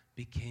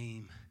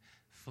became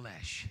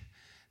flesh.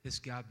 This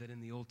God that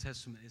in the Old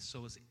Testament is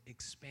so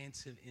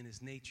expansive in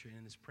his nature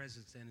and his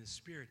presence and his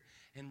spirit,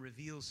 and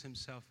reveals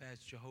himself as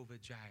Jehovah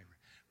Jireh,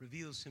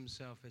 reveals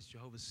himself as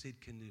Jehovah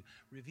Sidkenu,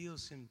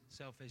 reveals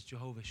himself as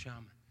Jehovah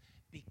Shammah,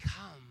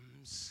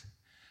 becomes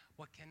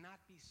what cannot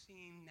be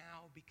seen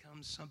now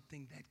becomes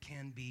something that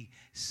can be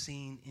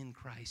seen in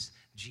Christ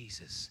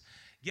Jesus.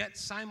 Yet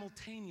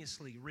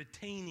simultaneously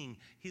retaining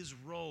his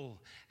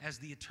role as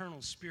the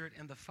eternal Spirit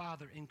and the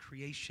Father in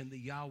creation, the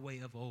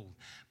Yahweh of old.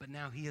 But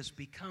now he has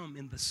become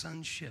in the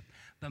sonship,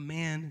 the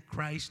man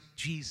Christ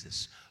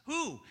Jesus,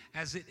 who,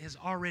 as it has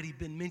already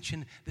been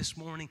mentioned this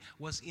morning,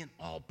 was in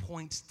all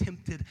points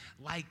tempted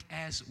like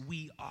as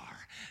we are.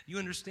 You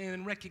understand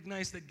and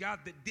recognize that God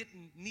that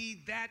didn't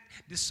need that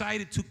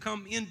decided to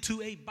come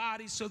into a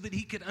body so that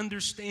he could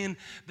understand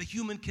the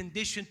human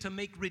condition to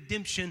make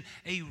redemption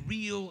a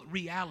real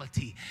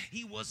reality.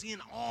 He was in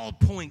all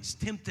points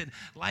tempted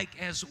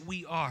like as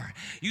we are.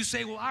 You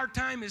say, well, our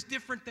time is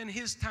different than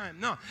his time.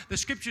 No, the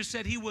scripture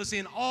said he was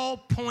in all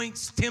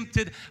points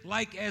tempted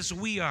like as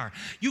we are.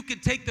 You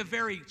could take the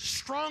very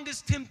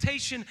strongest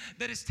temptation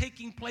that is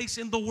taking place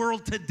in the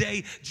world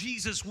today.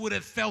 Jesus would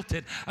have felt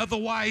it.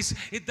 Otherwise,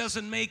 it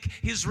doesn't make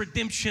his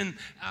redemption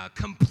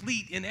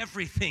complete in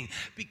everything.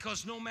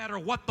 Because no matter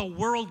what the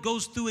world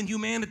goes through and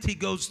humanity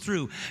goes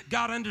through,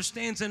 God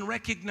understands and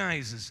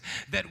recognizes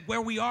that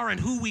where we are and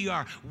who we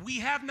are, we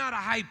have not a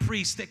high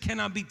priest that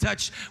cannot be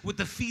touched with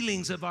the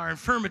feelings of our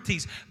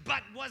infirmities,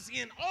 but was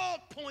in all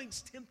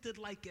points tempted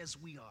like as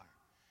we are.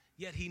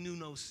 Yet he knew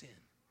no sin.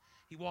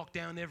 He walked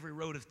down every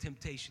road of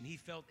temptation. He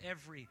felt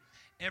every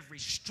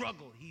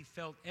struggle. He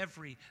felt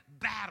every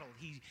battle.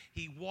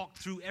 He walked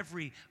through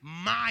every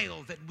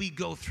mile that we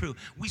go through.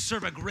 We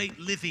serve a great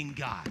living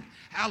God.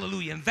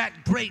 Hallelujah. And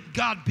that great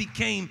God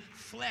became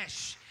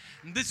flesh.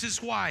 And this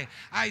is why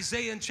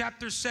Isaiah in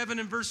chapter 7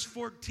 and verse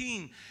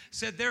 14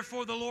 said,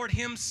 therefore the Lord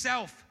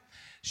himself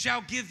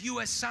shall give you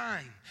a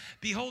sign.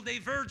 Behold, a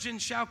virgin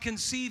shall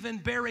conceive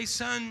and bear a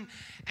son,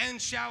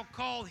 and shall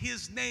call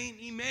his name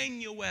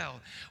Emmanuel,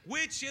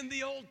 which in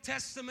the Old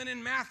Testament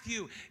in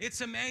Matthew,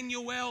 it's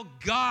Emmanuel,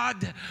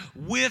 God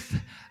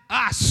with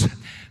us.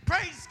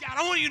 Praise God.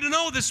 I want you to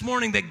know this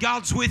morning that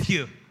God's with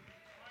you.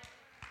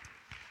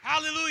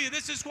 Hallelujah.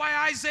 This is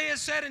why Isaiah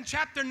said in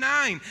chapter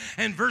 9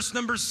 and verse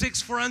number 6,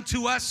 for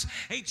unto us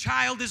a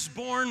child is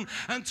born,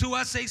 unto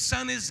us a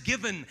son is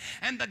given,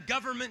 and the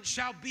government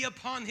shall be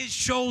upon his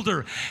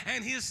shoulder,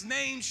 and his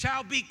name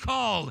shall be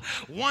called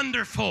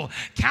Wonderful,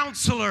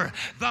 Counselor,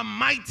 the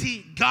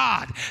Mighty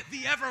God,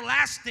 the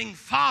Everlasting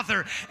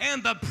Father,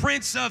 and the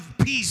Prince of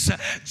Peace.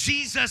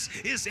 Jesus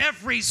is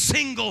every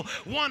single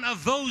one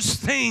of those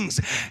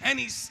things, and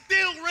he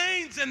still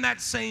reigns in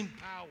that same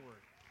power.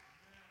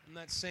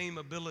 That same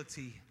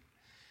ability.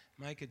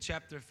 Micah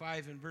chapter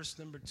 5 and verse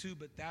number 2,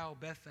 but thou,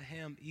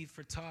 Bethlehem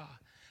Ephratah,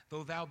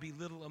 though thou be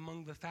little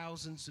among the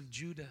thousands of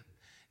Judah,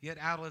 yet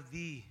out of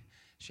thee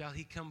shall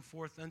he come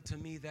forth unto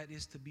me that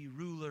is to be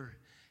ruler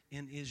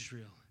in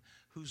Israel,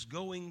 whose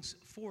goings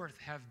forth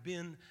have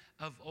been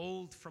of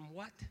old from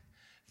what?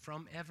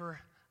 From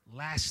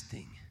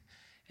everlasting.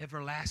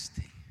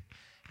 Everlasting.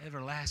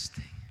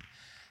 Everlasting.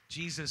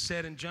 Jesus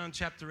said in John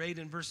chapter 8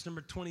 and verse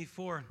number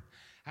 24,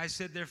 I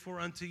said, therefore,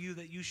 unto you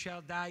that you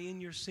shall die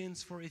in your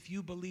sins, for if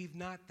you believe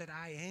not that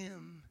I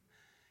am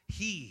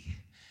he,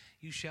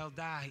 you shall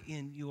die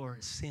in your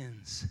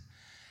sins.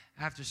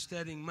 After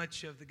studying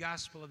much of the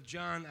Gospel of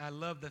John, I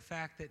love the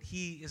fact that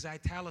he is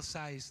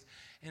italicized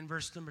in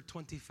verse number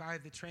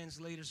 25. The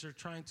translators are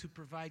trying to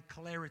provide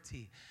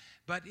clarity.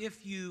 But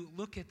if you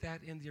look at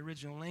that in the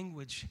original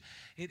language,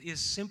 it is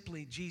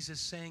simply Jesus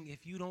saying,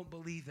 if you don't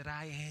believe that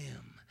I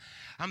am,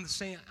 I'm the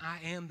same I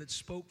am that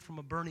spoke from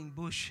a burning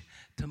bush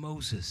to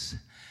Moses.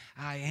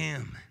 I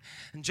am.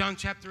 In John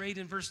chapter 8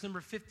 and verse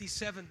number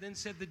 57, then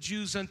said the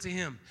Jews unto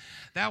him,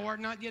 thou art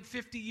not yet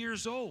 50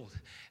 years old,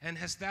 and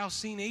hast thou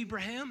seen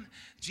Abraham?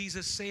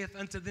 Jesus saith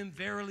unto them,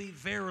 verily,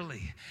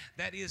 verily.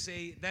 That is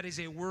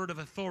a word of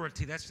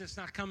authority. That's just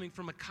not coming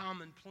from a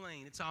common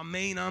plane. It's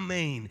amen,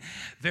 amen.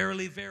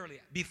 Verily, verily.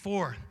 Verily,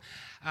 before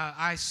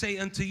I say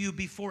unto you,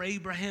 before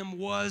Abraham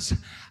was,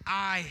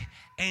 I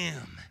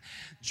am.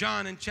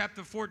 John in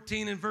chapter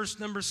 14 and verse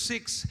number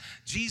 6,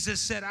 Jesus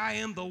said, I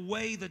am the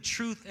way, the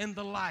truth, and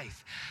the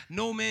life.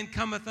 No man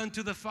cometh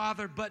unto the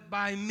Father but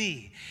by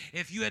me.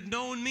 If you had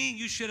known me,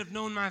 you should have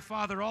known my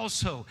Father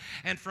also.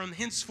 And from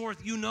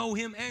henceforth you know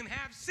him and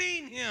have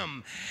seen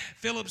him.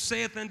 Philip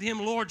saith unto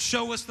him, Lord,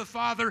 show us the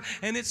Father,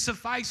 and it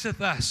sufficeth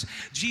us.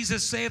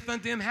 Jesus saith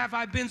unto him, have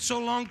I been so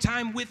long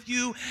time with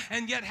you,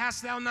 and yet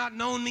hast thou not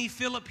known me,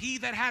 Philip? He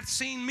that hath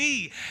seen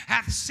me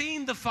hath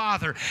seen the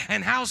Father.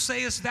 And how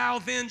sayest thou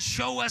then,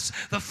 show us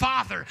the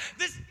Father?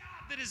 This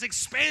God that is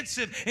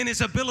expansive in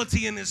his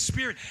ability and his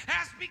spirit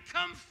has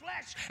become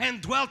flesh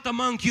and dwelt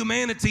among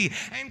humanity.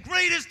 And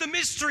great is the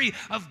mystery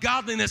of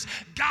godliness.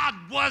 God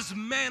was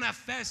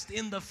manifest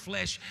in the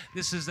flesh.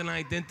 This is an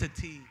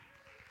identity.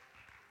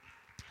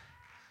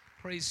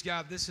 Praise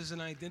God. This is an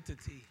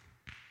identity.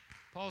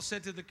 Paul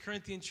said to the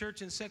Corinthian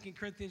church in 2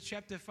 Corinthians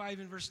chapter 5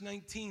 and verse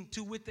 19,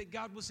 to wit that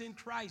God was in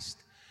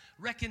Christ,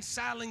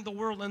 reconciling the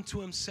world unto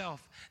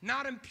himself,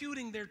 not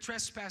imputing their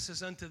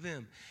trespasses unto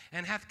them,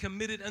 and hath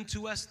committed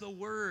unto us the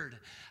word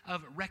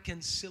of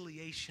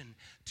reconciliation,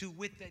 to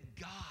wit that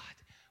God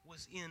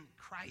was in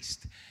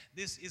Christ.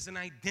 This is an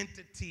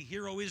identity.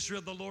 Hear, O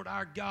Israel, the Lord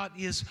our God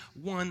is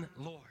one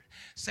Lord.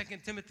 2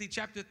 Timothy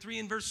chapter 3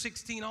 and verse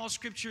 16, all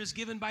scripture is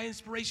given by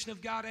inspiration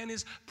of God and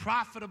is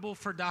profitable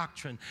for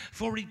doctrine,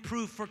 for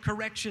reproof, for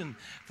correction,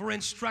 for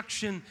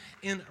instruction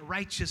in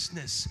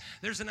righteousness.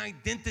 There's an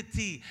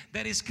identity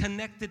that is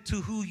connected to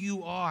who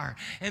you are,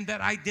 and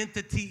that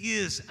identity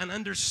is an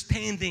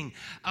understanding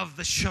of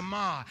the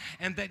Shema,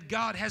 and that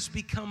God has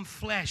become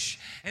flesh,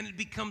 and it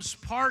becomes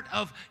part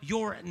of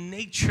your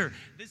nature.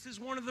 This is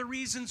one of the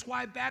reasons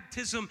why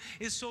baptism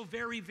is so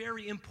very,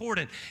 very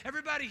important.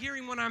 Everybody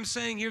hearing what I'm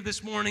saying here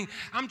this morning,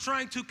 I'm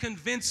trying to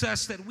convince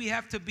us that we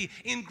have to be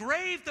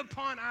engraved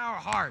upon our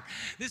heart.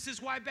 This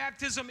is why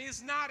baptism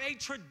is not a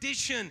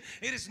tradition.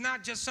 It is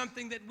not just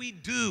something that we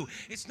do.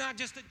 It's not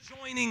just a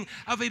joining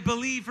of a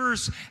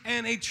believers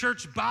and a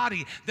church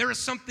body. There is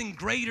something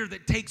greater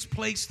that takes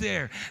place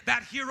there.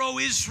 That hero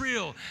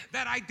Israel,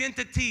 that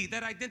identity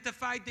that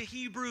identified the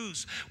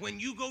Hebrews. When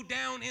you go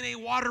down in a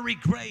watery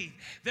grave,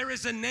 there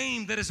is a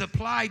name that is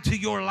applied to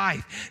your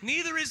life.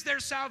 Neither is there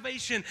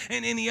salvation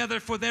in any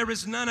other, for there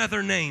is none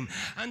other name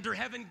under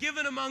heaven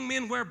given among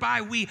men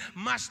whereby we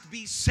must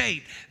be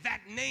saved.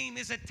 That name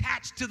is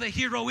attached to the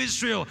hero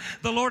Israel.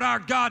 The Lord our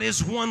God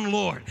is one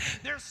Lord.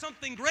 There's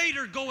something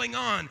greater going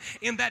on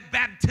in that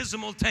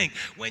baptismal tank.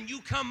 When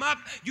you come up,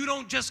 you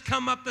don't just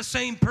come up the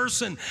same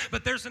person,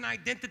 but there's an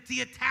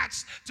identity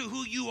attached to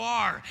who you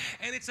are.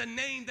 And it's a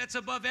name that's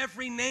above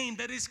every name,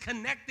 that is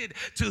connected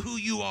to who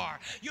you are.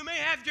 You may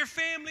have your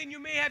family and you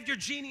may have your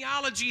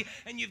genealogy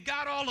and you've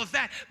got all of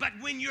that, but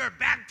when you're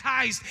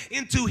baptized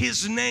into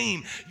his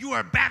name, you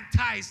are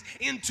baptized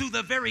into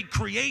the very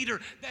Creator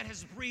that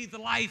has breathed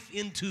life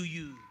into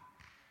you.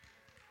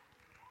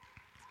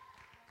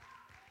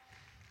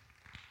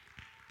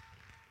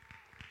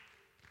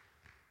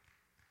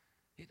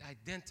 It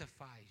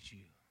identifies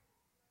you.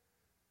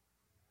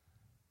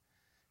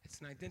 It's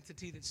an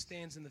identity that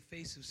stands in the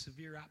face of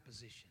severe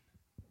opposition.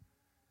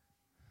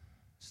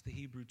 It's the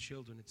Hebrew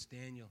children. It's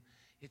Daniel.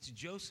 It's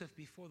Joseph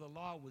before the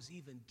law was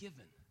even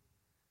given.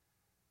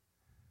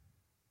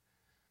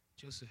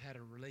 Joseph had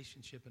a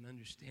relationship and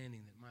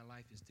understanding that my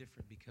life is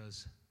different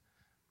because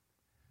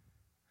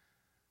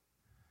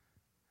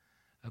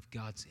of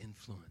God's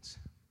influence.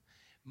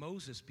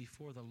 Moses,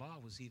 before the law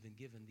was even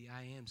given, the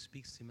I Am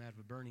speaks to him out of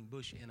a burning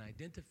bush and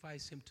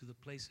identifies him to the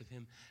place of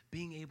him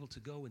being able to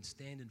go and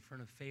stand in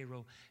front of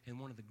Pharaoh and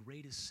one of the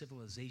greatest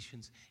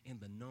civilizations in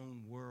the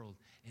known world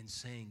and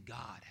saying,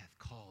 God hath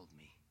called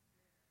me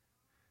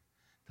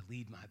to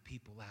lead my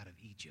people out of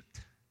Egypt.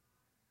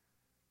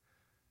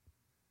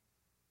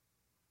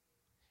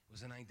 It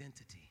was an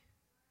identity.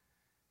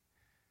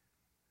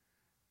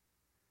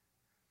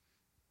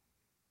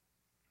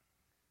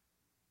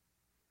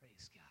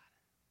 Praise God.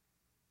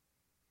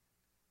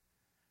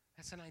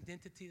 That's an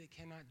identity that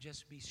cannot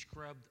just be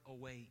scrubbed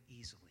away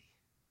easily.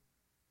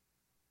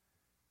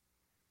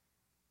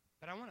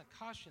 But I want to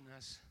caution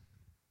us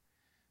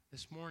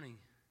this morning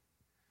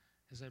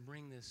as I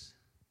bring this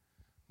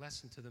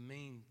lesson to the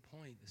main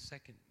point, the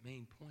second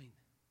main point.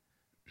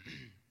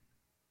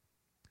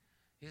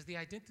 Is the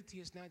identity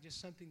is not just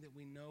something that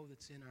we know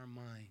that's in our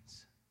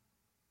minds.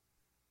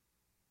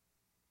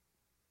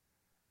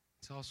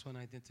 It's also an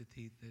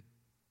identity that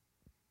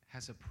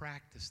has a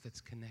practice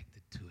that's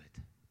connected to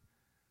it.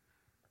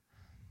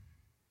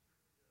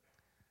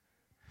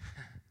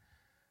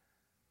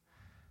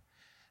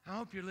 I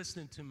hope you're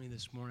listening to me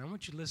this morning. I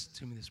want you to listen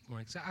to me this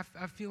morning, because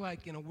I feel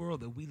like in a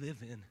world that we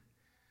live in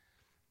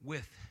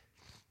with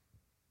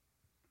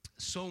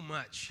so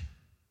much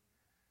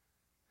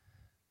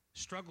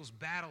struggles,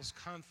 battles,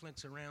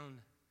 conflicts around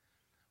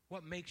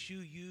what makes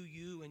you,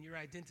 and your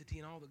identity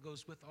and all that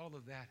goes with all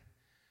of that.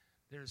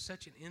 There is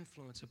such an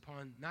influence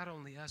upon not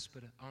only us,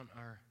 but on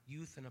our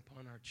youth and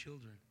upon our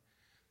children.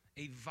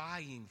 A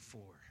vying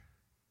for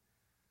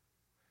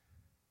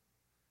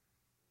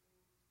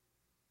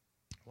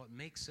what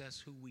makes us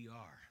who we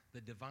are, the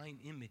divine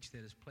image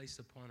that is placed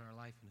upon our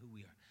life and who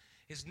we are,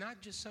 is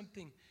not just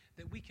something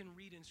that we can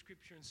read in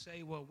Scripture and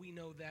say, well, we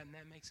know that and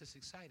that makes us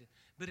excited.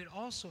 But it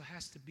also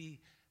has to be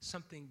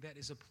something that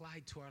is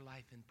applied to our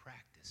life in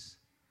practice.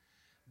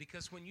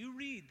 Because when you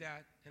read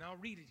that, and I'll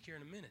read it here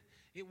in a minute,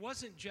 it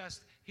wasn't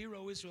just, Hear,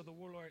 O Israel, the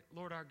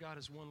Lord our God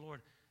is one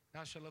Lord.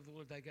 Thou shalt love the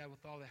Lord thy God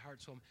with all thy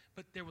heart, soul.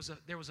 But there was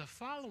a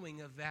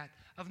following of that,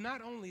 of not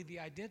only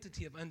the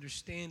identity of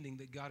understanding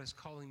that God is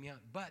calling me out,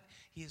 but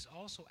He is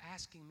also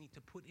asking me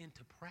to put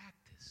into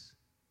practice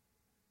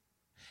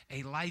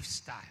a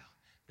lifestyle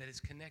that is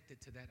connected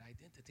to that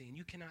identity. And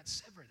you cannot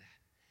sever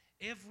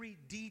that. Every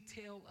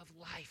detail of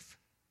life,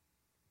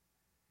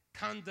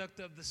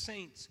 conduct of the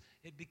saints,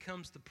 it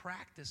becomes the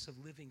practice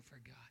of living for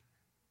God.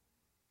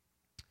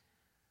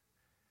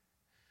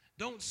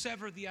 Don't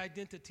sever the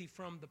identity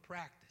from the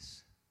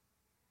practice.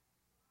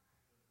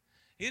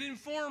 It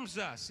informs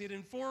us. It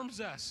informs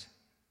us.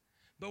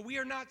 But we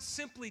are not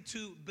simply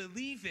to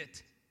believe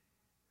it.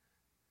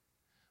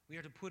 We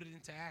are to put it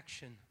into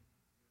action.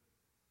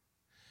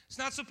 It's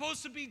not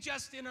supposed to be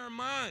just in our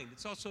mind.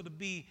 It's also to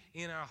be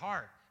in our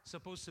heart. It's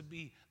supposed to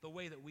be the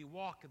way that we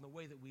walk and the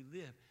way that we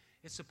live.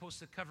 It's supposed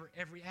to cover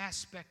every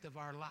aspect of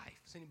our life.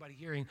 Is anybody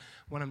hearing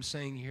what I'm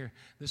saying here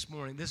this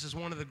morning? This is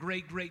one of the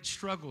great, great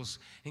struggles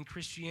in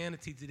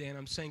Christianity today, and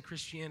I'm saying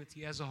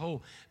Christianity as a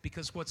whole,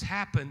 because what's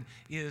happened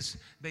is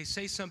they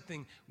say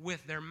something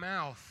with their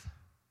mouth,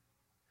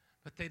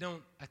 but they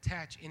don't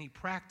attach any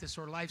practice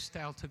or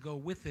lifestyle to go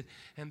with it.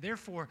 And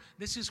therefore,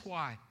 this is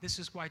why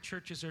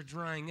churches are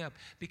drying up,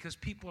 because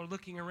people are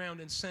looking around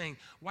and saying,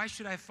 why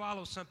should I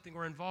follow something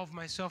or involve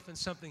myself in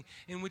something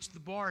in which the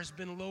bar has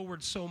been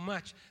lowered so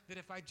much that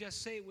if I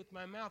just say it with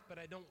my mouth but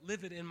I don't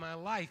live it in my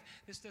life,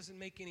 this doesn't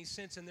make any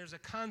sense, and there's a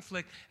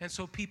conflict, and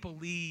so people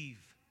leave.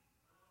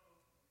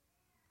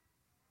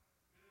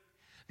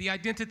 The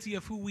identity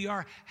of who we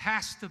are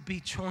has to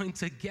be joined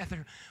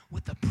together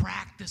with the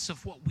practice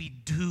of what we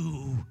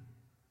do.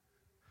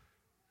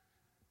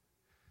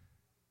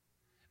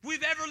 If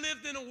we've ever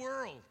lived in a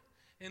world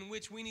in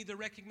which we need to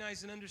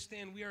recognize and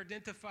understand we are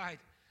identified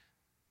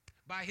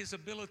by His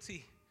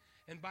ability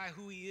and by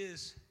who He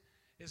is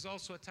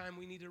also a time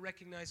we need to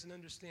recognize and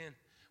understand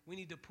we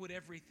need to put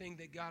everything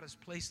that God has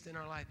placed in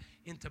our life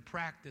into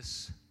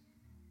practice.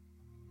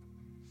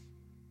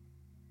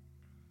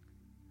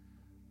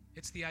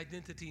 It's the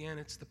identity and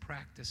it's the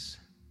practice.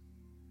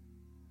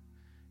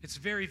 It's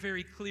very,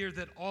 very clear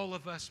that all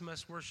of us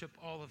must worship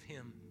all of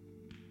Him.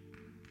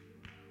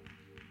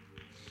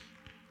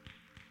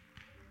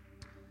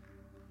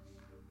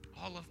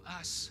 All of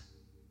us.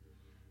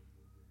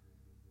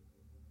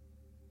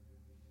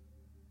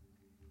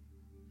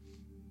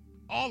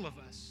 All of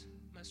us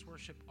must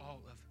worship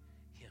all of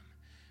Him.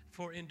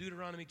 For in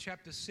Deuteronomy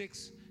chapter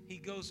 6, He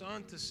goes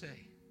on to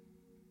say,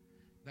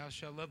 Thou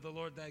shalt love the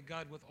Lord thy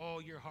God with all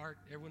your heart.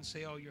 Everyone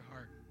say all your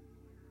heart.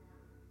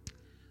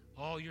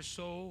 All your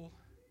soul.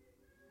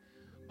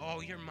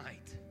 All your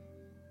might.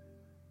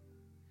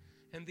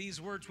 And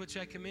these words which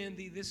I command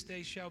thee this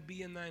day shall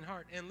be in thine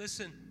heart. And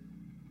listen,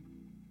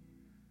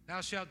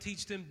 thou shalt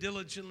teach them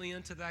diligently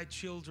unto thy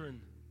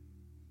children.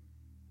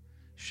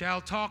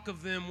 Shall talk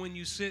of them when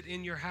you sit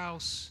in your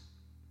house,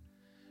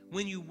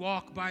 when you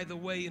walk by the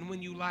way, and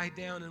when you lie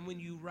down, and when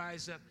you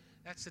rise up.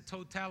 That's the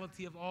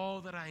totality of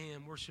all that I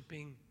am,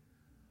 worshiping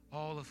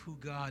all of who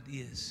God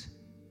is.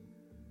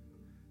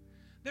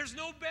 There's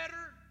no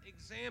better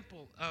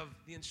example of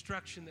the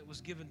instruction that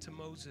was given to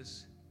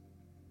Moses.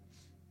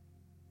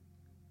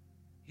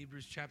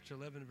 Hebrews chapter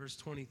 11, verse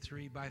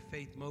 23, by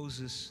faith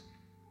Moses,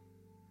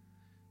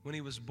 when he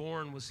was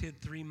born, was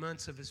hid 3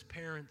 months of his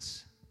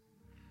parents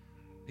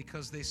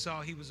because they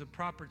saw he was a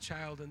proper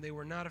child, and they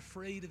were not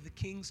afraid of the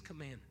king's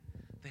command.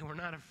 They were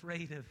not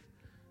afraid of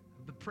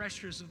the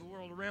pressures of the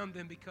world around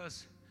them,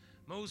 because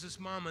Moses'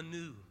 mama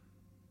knew.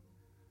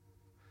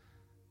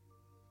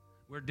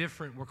 We're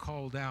different. We're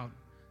called out.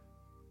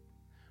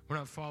 We're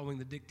not following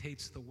the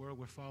dictates of the world.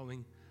 We're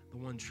following the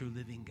one true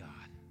living God.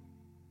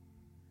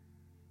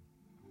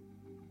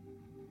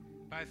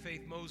 By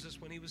faith,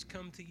 Moses, when he was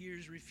come to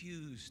years,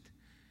 refused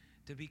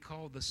to be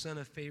called the son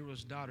of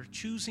Pharaoh's daughter,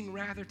 choosing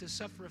rather to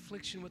suffer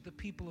affliction with the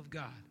people of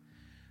God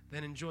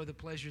than enjoy the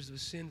pleasures of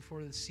sin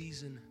for the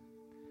season,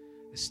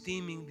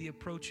 esteeming the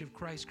approach of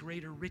Christ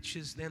greater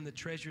riches than the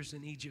treasures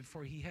in Egypt,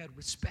 for he had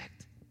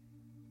respect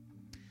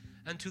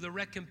unto the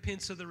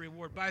recompense of the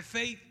reward. By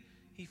faith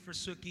he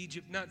forsook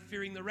Egypt, not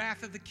fearing the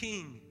wrath of the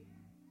king,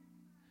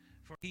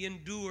 for he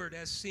endured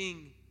as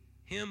seeing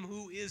him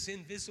who is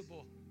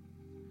invisible.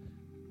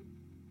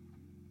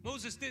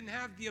 Moses didn't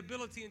have the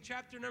ability. In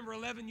chapter number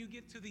 11, you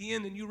get to the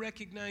end and you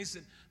recognize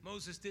that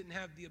Moses didn't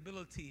have the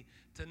ability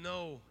to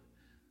know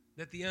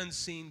that the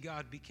unseen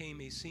God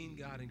became a seen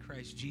God in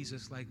Christ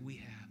Jesus like we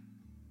have.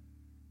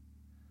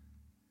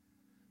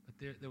 But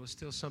there was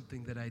still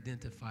something that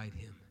identified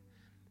him.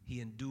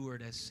 He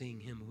endured as seeing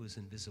him who is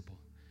invisible.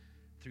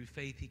 Through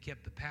faith, he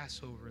kept the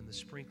Passover and the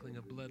sprinkling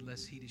of blood,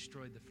 lest he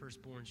destroyed the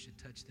firstborn should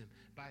touch them.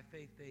 By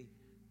faith, they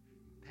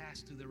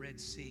passed through the Red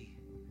Sea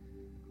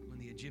when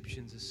the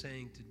Egyptians as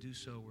saying to do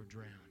so or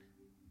drown.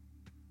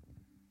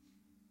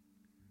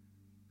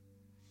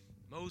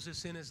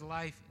 Moses in his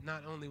life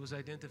not only was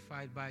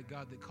identified by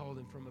God that called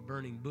him from a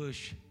burning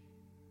bush,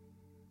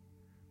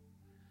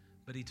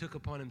 but he took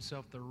upon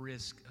himself the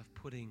risk of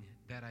putting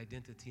that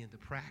identity into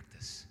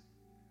practice.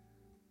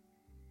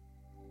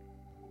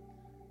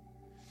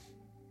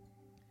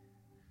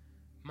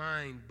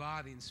 Mind,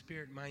 body, and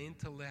spirit, my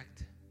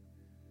intellect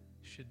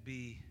should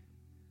be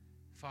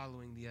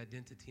following the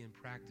identity and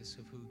practice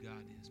of who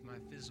God is. My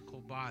physical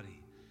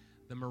body,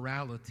 the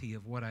morality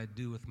of what I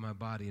do with my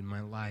body and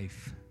my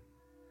life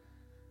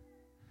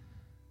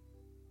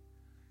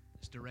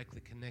is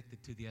directly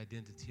connected to the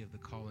identity of the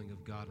calling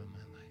of God on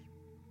my life.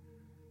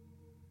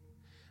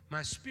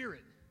 My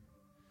spirit,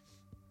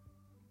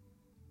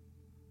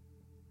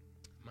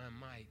 my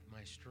might,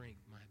 my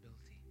strength, my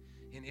ability,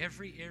 in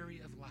every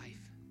area of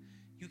life.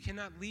 You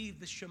cannot leave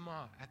the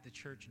Shema at the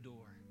church door.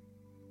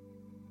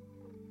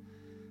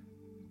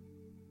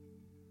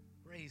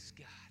 Praise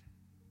God.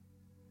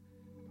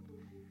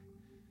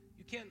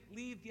 You can't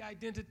leave the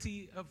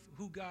identity of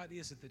who God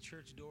is at the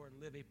church door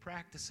and live a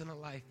practice and a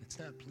life that's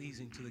not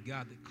pleasing to the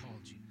God that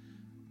called you.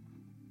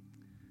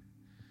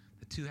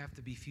 The two have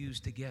to be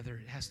fused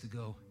together. It has to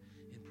go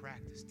in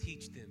practice.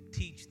 Teach them,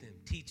 teach them,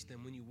 teach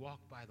them when you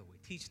walk by the way.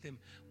 Teach them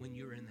when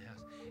you're in the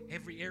house.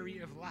 Every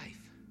area of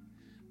life,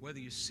 whether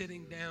you're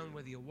sitting down,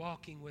 whether you're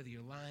walking, whether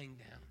you're lying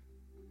down.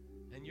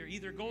 And you're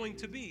either going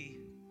to be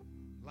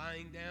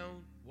lying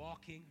down,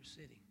 walking, or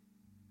sitting.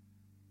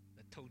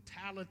 The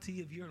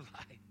totality of your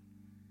life,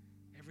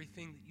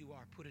 everything that you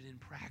are, put it in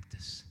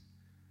practice.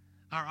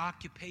 Our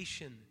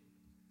occupation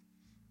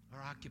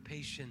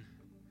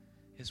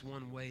is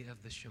one way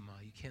of the Shema.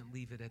 You can't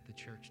leave it at the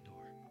church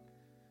door.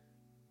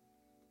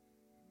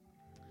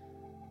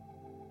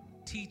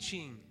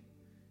 Teaching,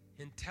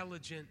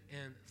 intelligent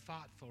and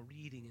thoughtful,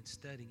 reading and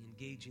studying,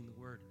 engaging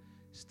the Word,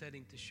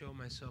 studying to show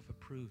myself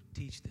approved.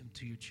 Teach them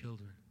to your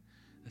children.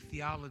 The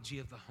theology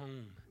of the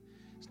home.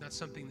 It's not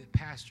something that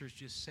pastors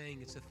just saying.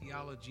 It's a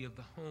theology of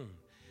the home.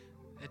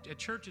 A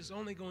church is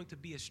only going to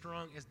be as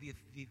strong as the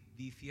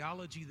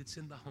theology that's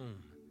in the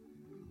home.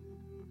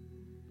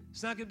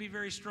 It's not going to be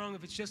very strong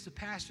if it's just a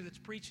pastor that's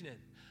preaching it.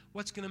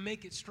 What's going to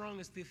make it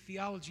strong is the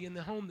theology in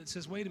the home that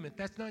says, wait a minute,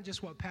 that's not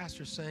just what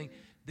pastor's saying.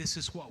 This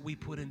is what we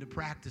put into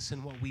practice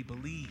and what we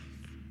believe.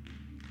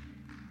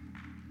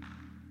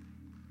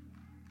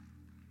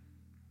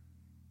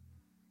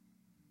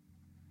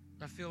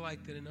 I feel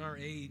like that in our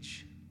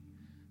age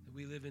that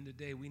we live in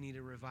today, we need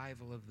a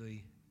revival of the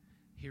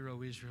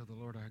hero Israel, the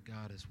Lord our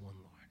God is one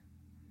Lord.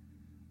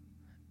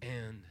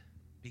 And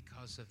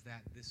because of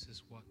that, this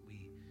is what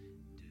we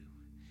do.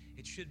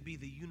 It should be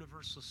the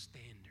universal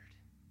standard.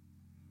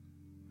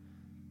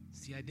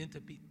 It's the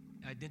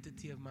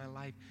identity of my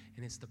life,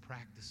 and it's the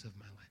practice of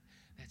my life.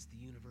 That's the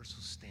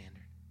universal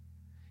standard.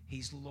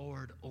 He's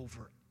Lord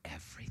over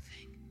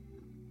everything.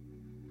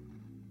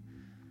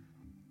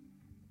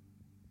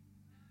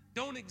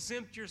 Don't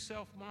exempt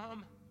yourself,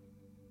 Mom.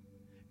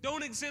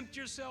 Don't exempt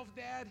yourself,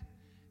 Dad,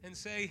 and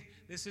say,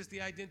 this is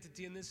the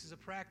identity and this is a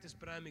practice,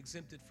 but I'm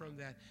exempted from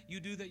that. You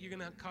do that, you're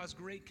going to cause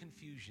great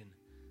confusion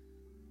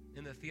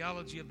in the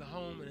theology of the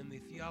home and in the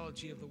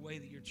theology of the way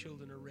that your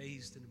children are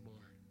raised and born.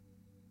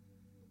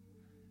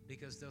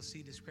 Because they'll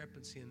see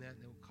discrepancy in that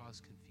and it will cause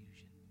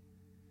confusion.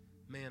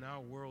 Man, our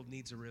world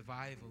needs a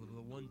revival of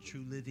the one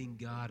true living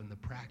God and the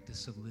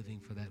practice of living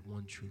for that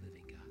one true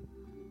living God.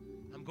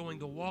 I'm going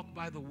to walk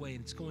by the way,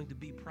 and it's going to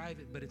be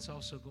private, but it's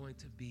also going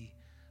to be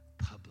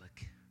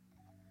public.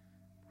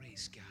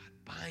 Praise God.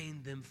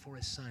 Bind them for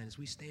a sign as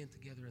we stand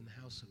together in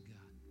the house of God.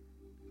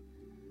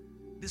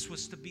 This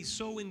was to be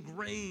so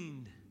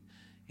ingrained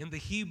in the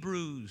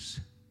Hebrews.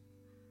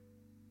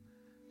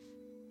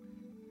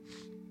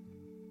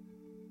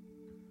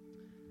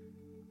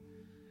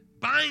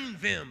 Bind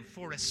them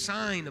for a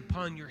sign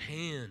upon your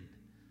hand.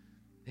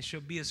 They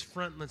shall be as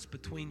frontlets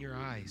between your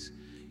eyes.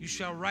 You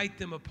shall write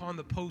them upon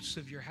the posts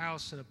of your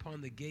house and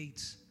upon the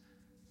gates.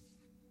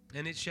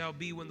 And it shall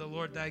be when the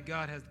Lord thy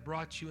God hath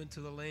brought you into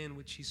the land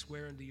which he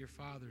sware unto your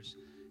fathers,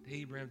 to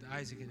Abraham, to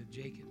Isaac, and to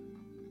Jacob.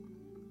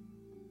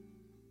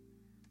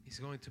 He's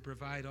going to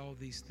provide all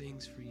these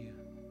things for you.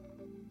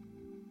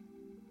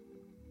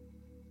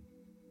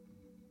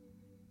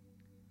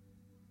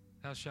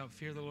 Thou shalt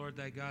fear the Lord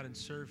thy God and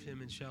serve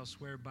him, and shall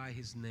swear by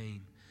his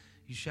name.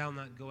 You shall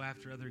not go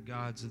after other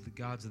gods of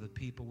the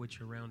people which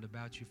are round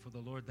about you, for the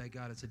Lord thy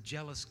God is a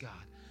jealous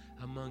God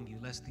among you,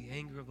 lest the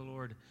anger of the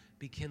Lord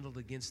be kindled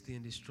against thee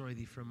and destroy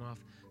thee from off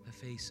the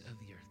face of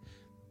the earth.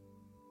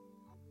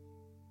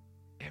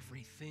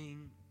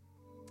 Everything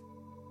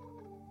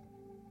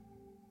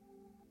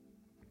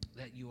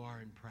that you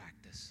are in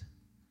practice,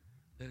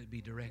 let it be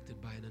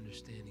directed by an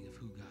understanding of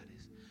who God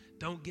is.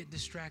 Don't get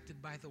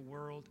distracted by the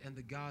world and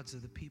the gods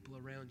of the people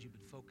around you,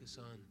 but focus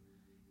on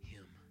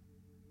him.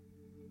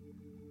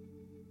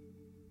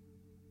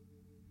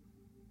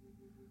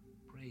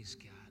 Praise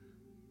God.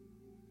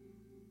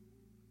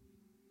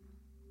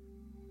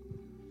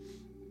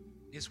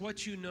 Is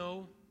what you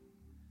know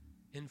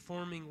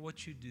informing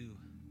what you do?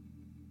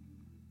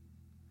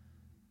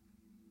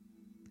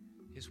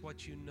 is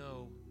what you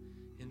know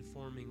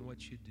informing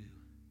what you do.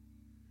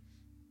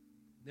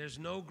 There's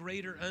no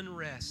greater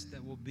unrest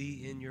that will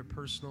be in your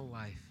personal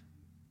life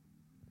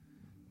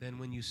than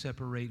when you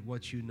separate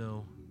what you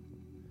know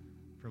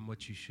from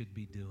what you should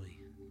be doing.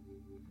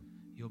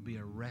 You'll be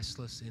a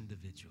restless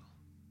individual.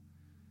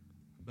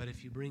 But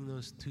if you bring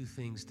those two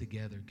things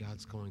together,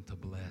 God's going to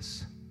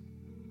bless.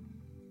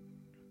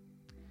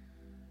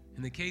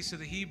 In the case of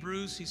the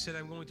Hebrews, he said,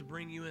 I'm going to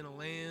bring you in a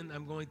land.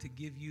 I'm going to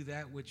give you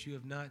that which you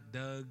have not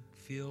dug,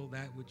 field,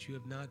 that which you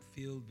have not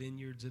filled,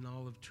 vineyards and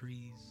olive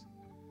trees.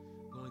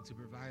 I'm going to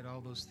provide all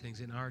those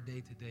things. In our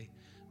day today,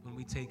 when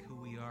we take who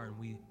we are and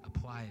we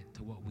apply it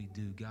to what we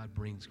do, God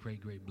brings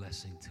great, great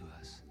blessing to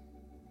us.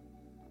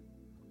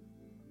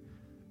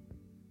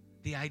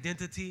 The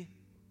identity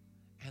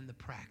and the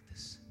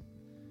practice.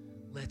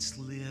 Let's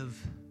live.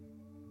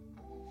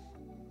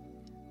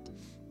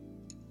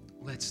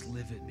 Let's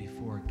live it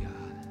before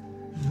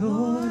God.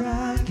 Lord,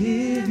 I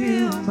give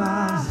you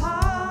my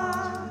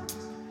heart.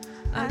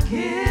 I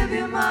give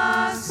you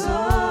my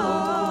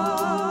soul.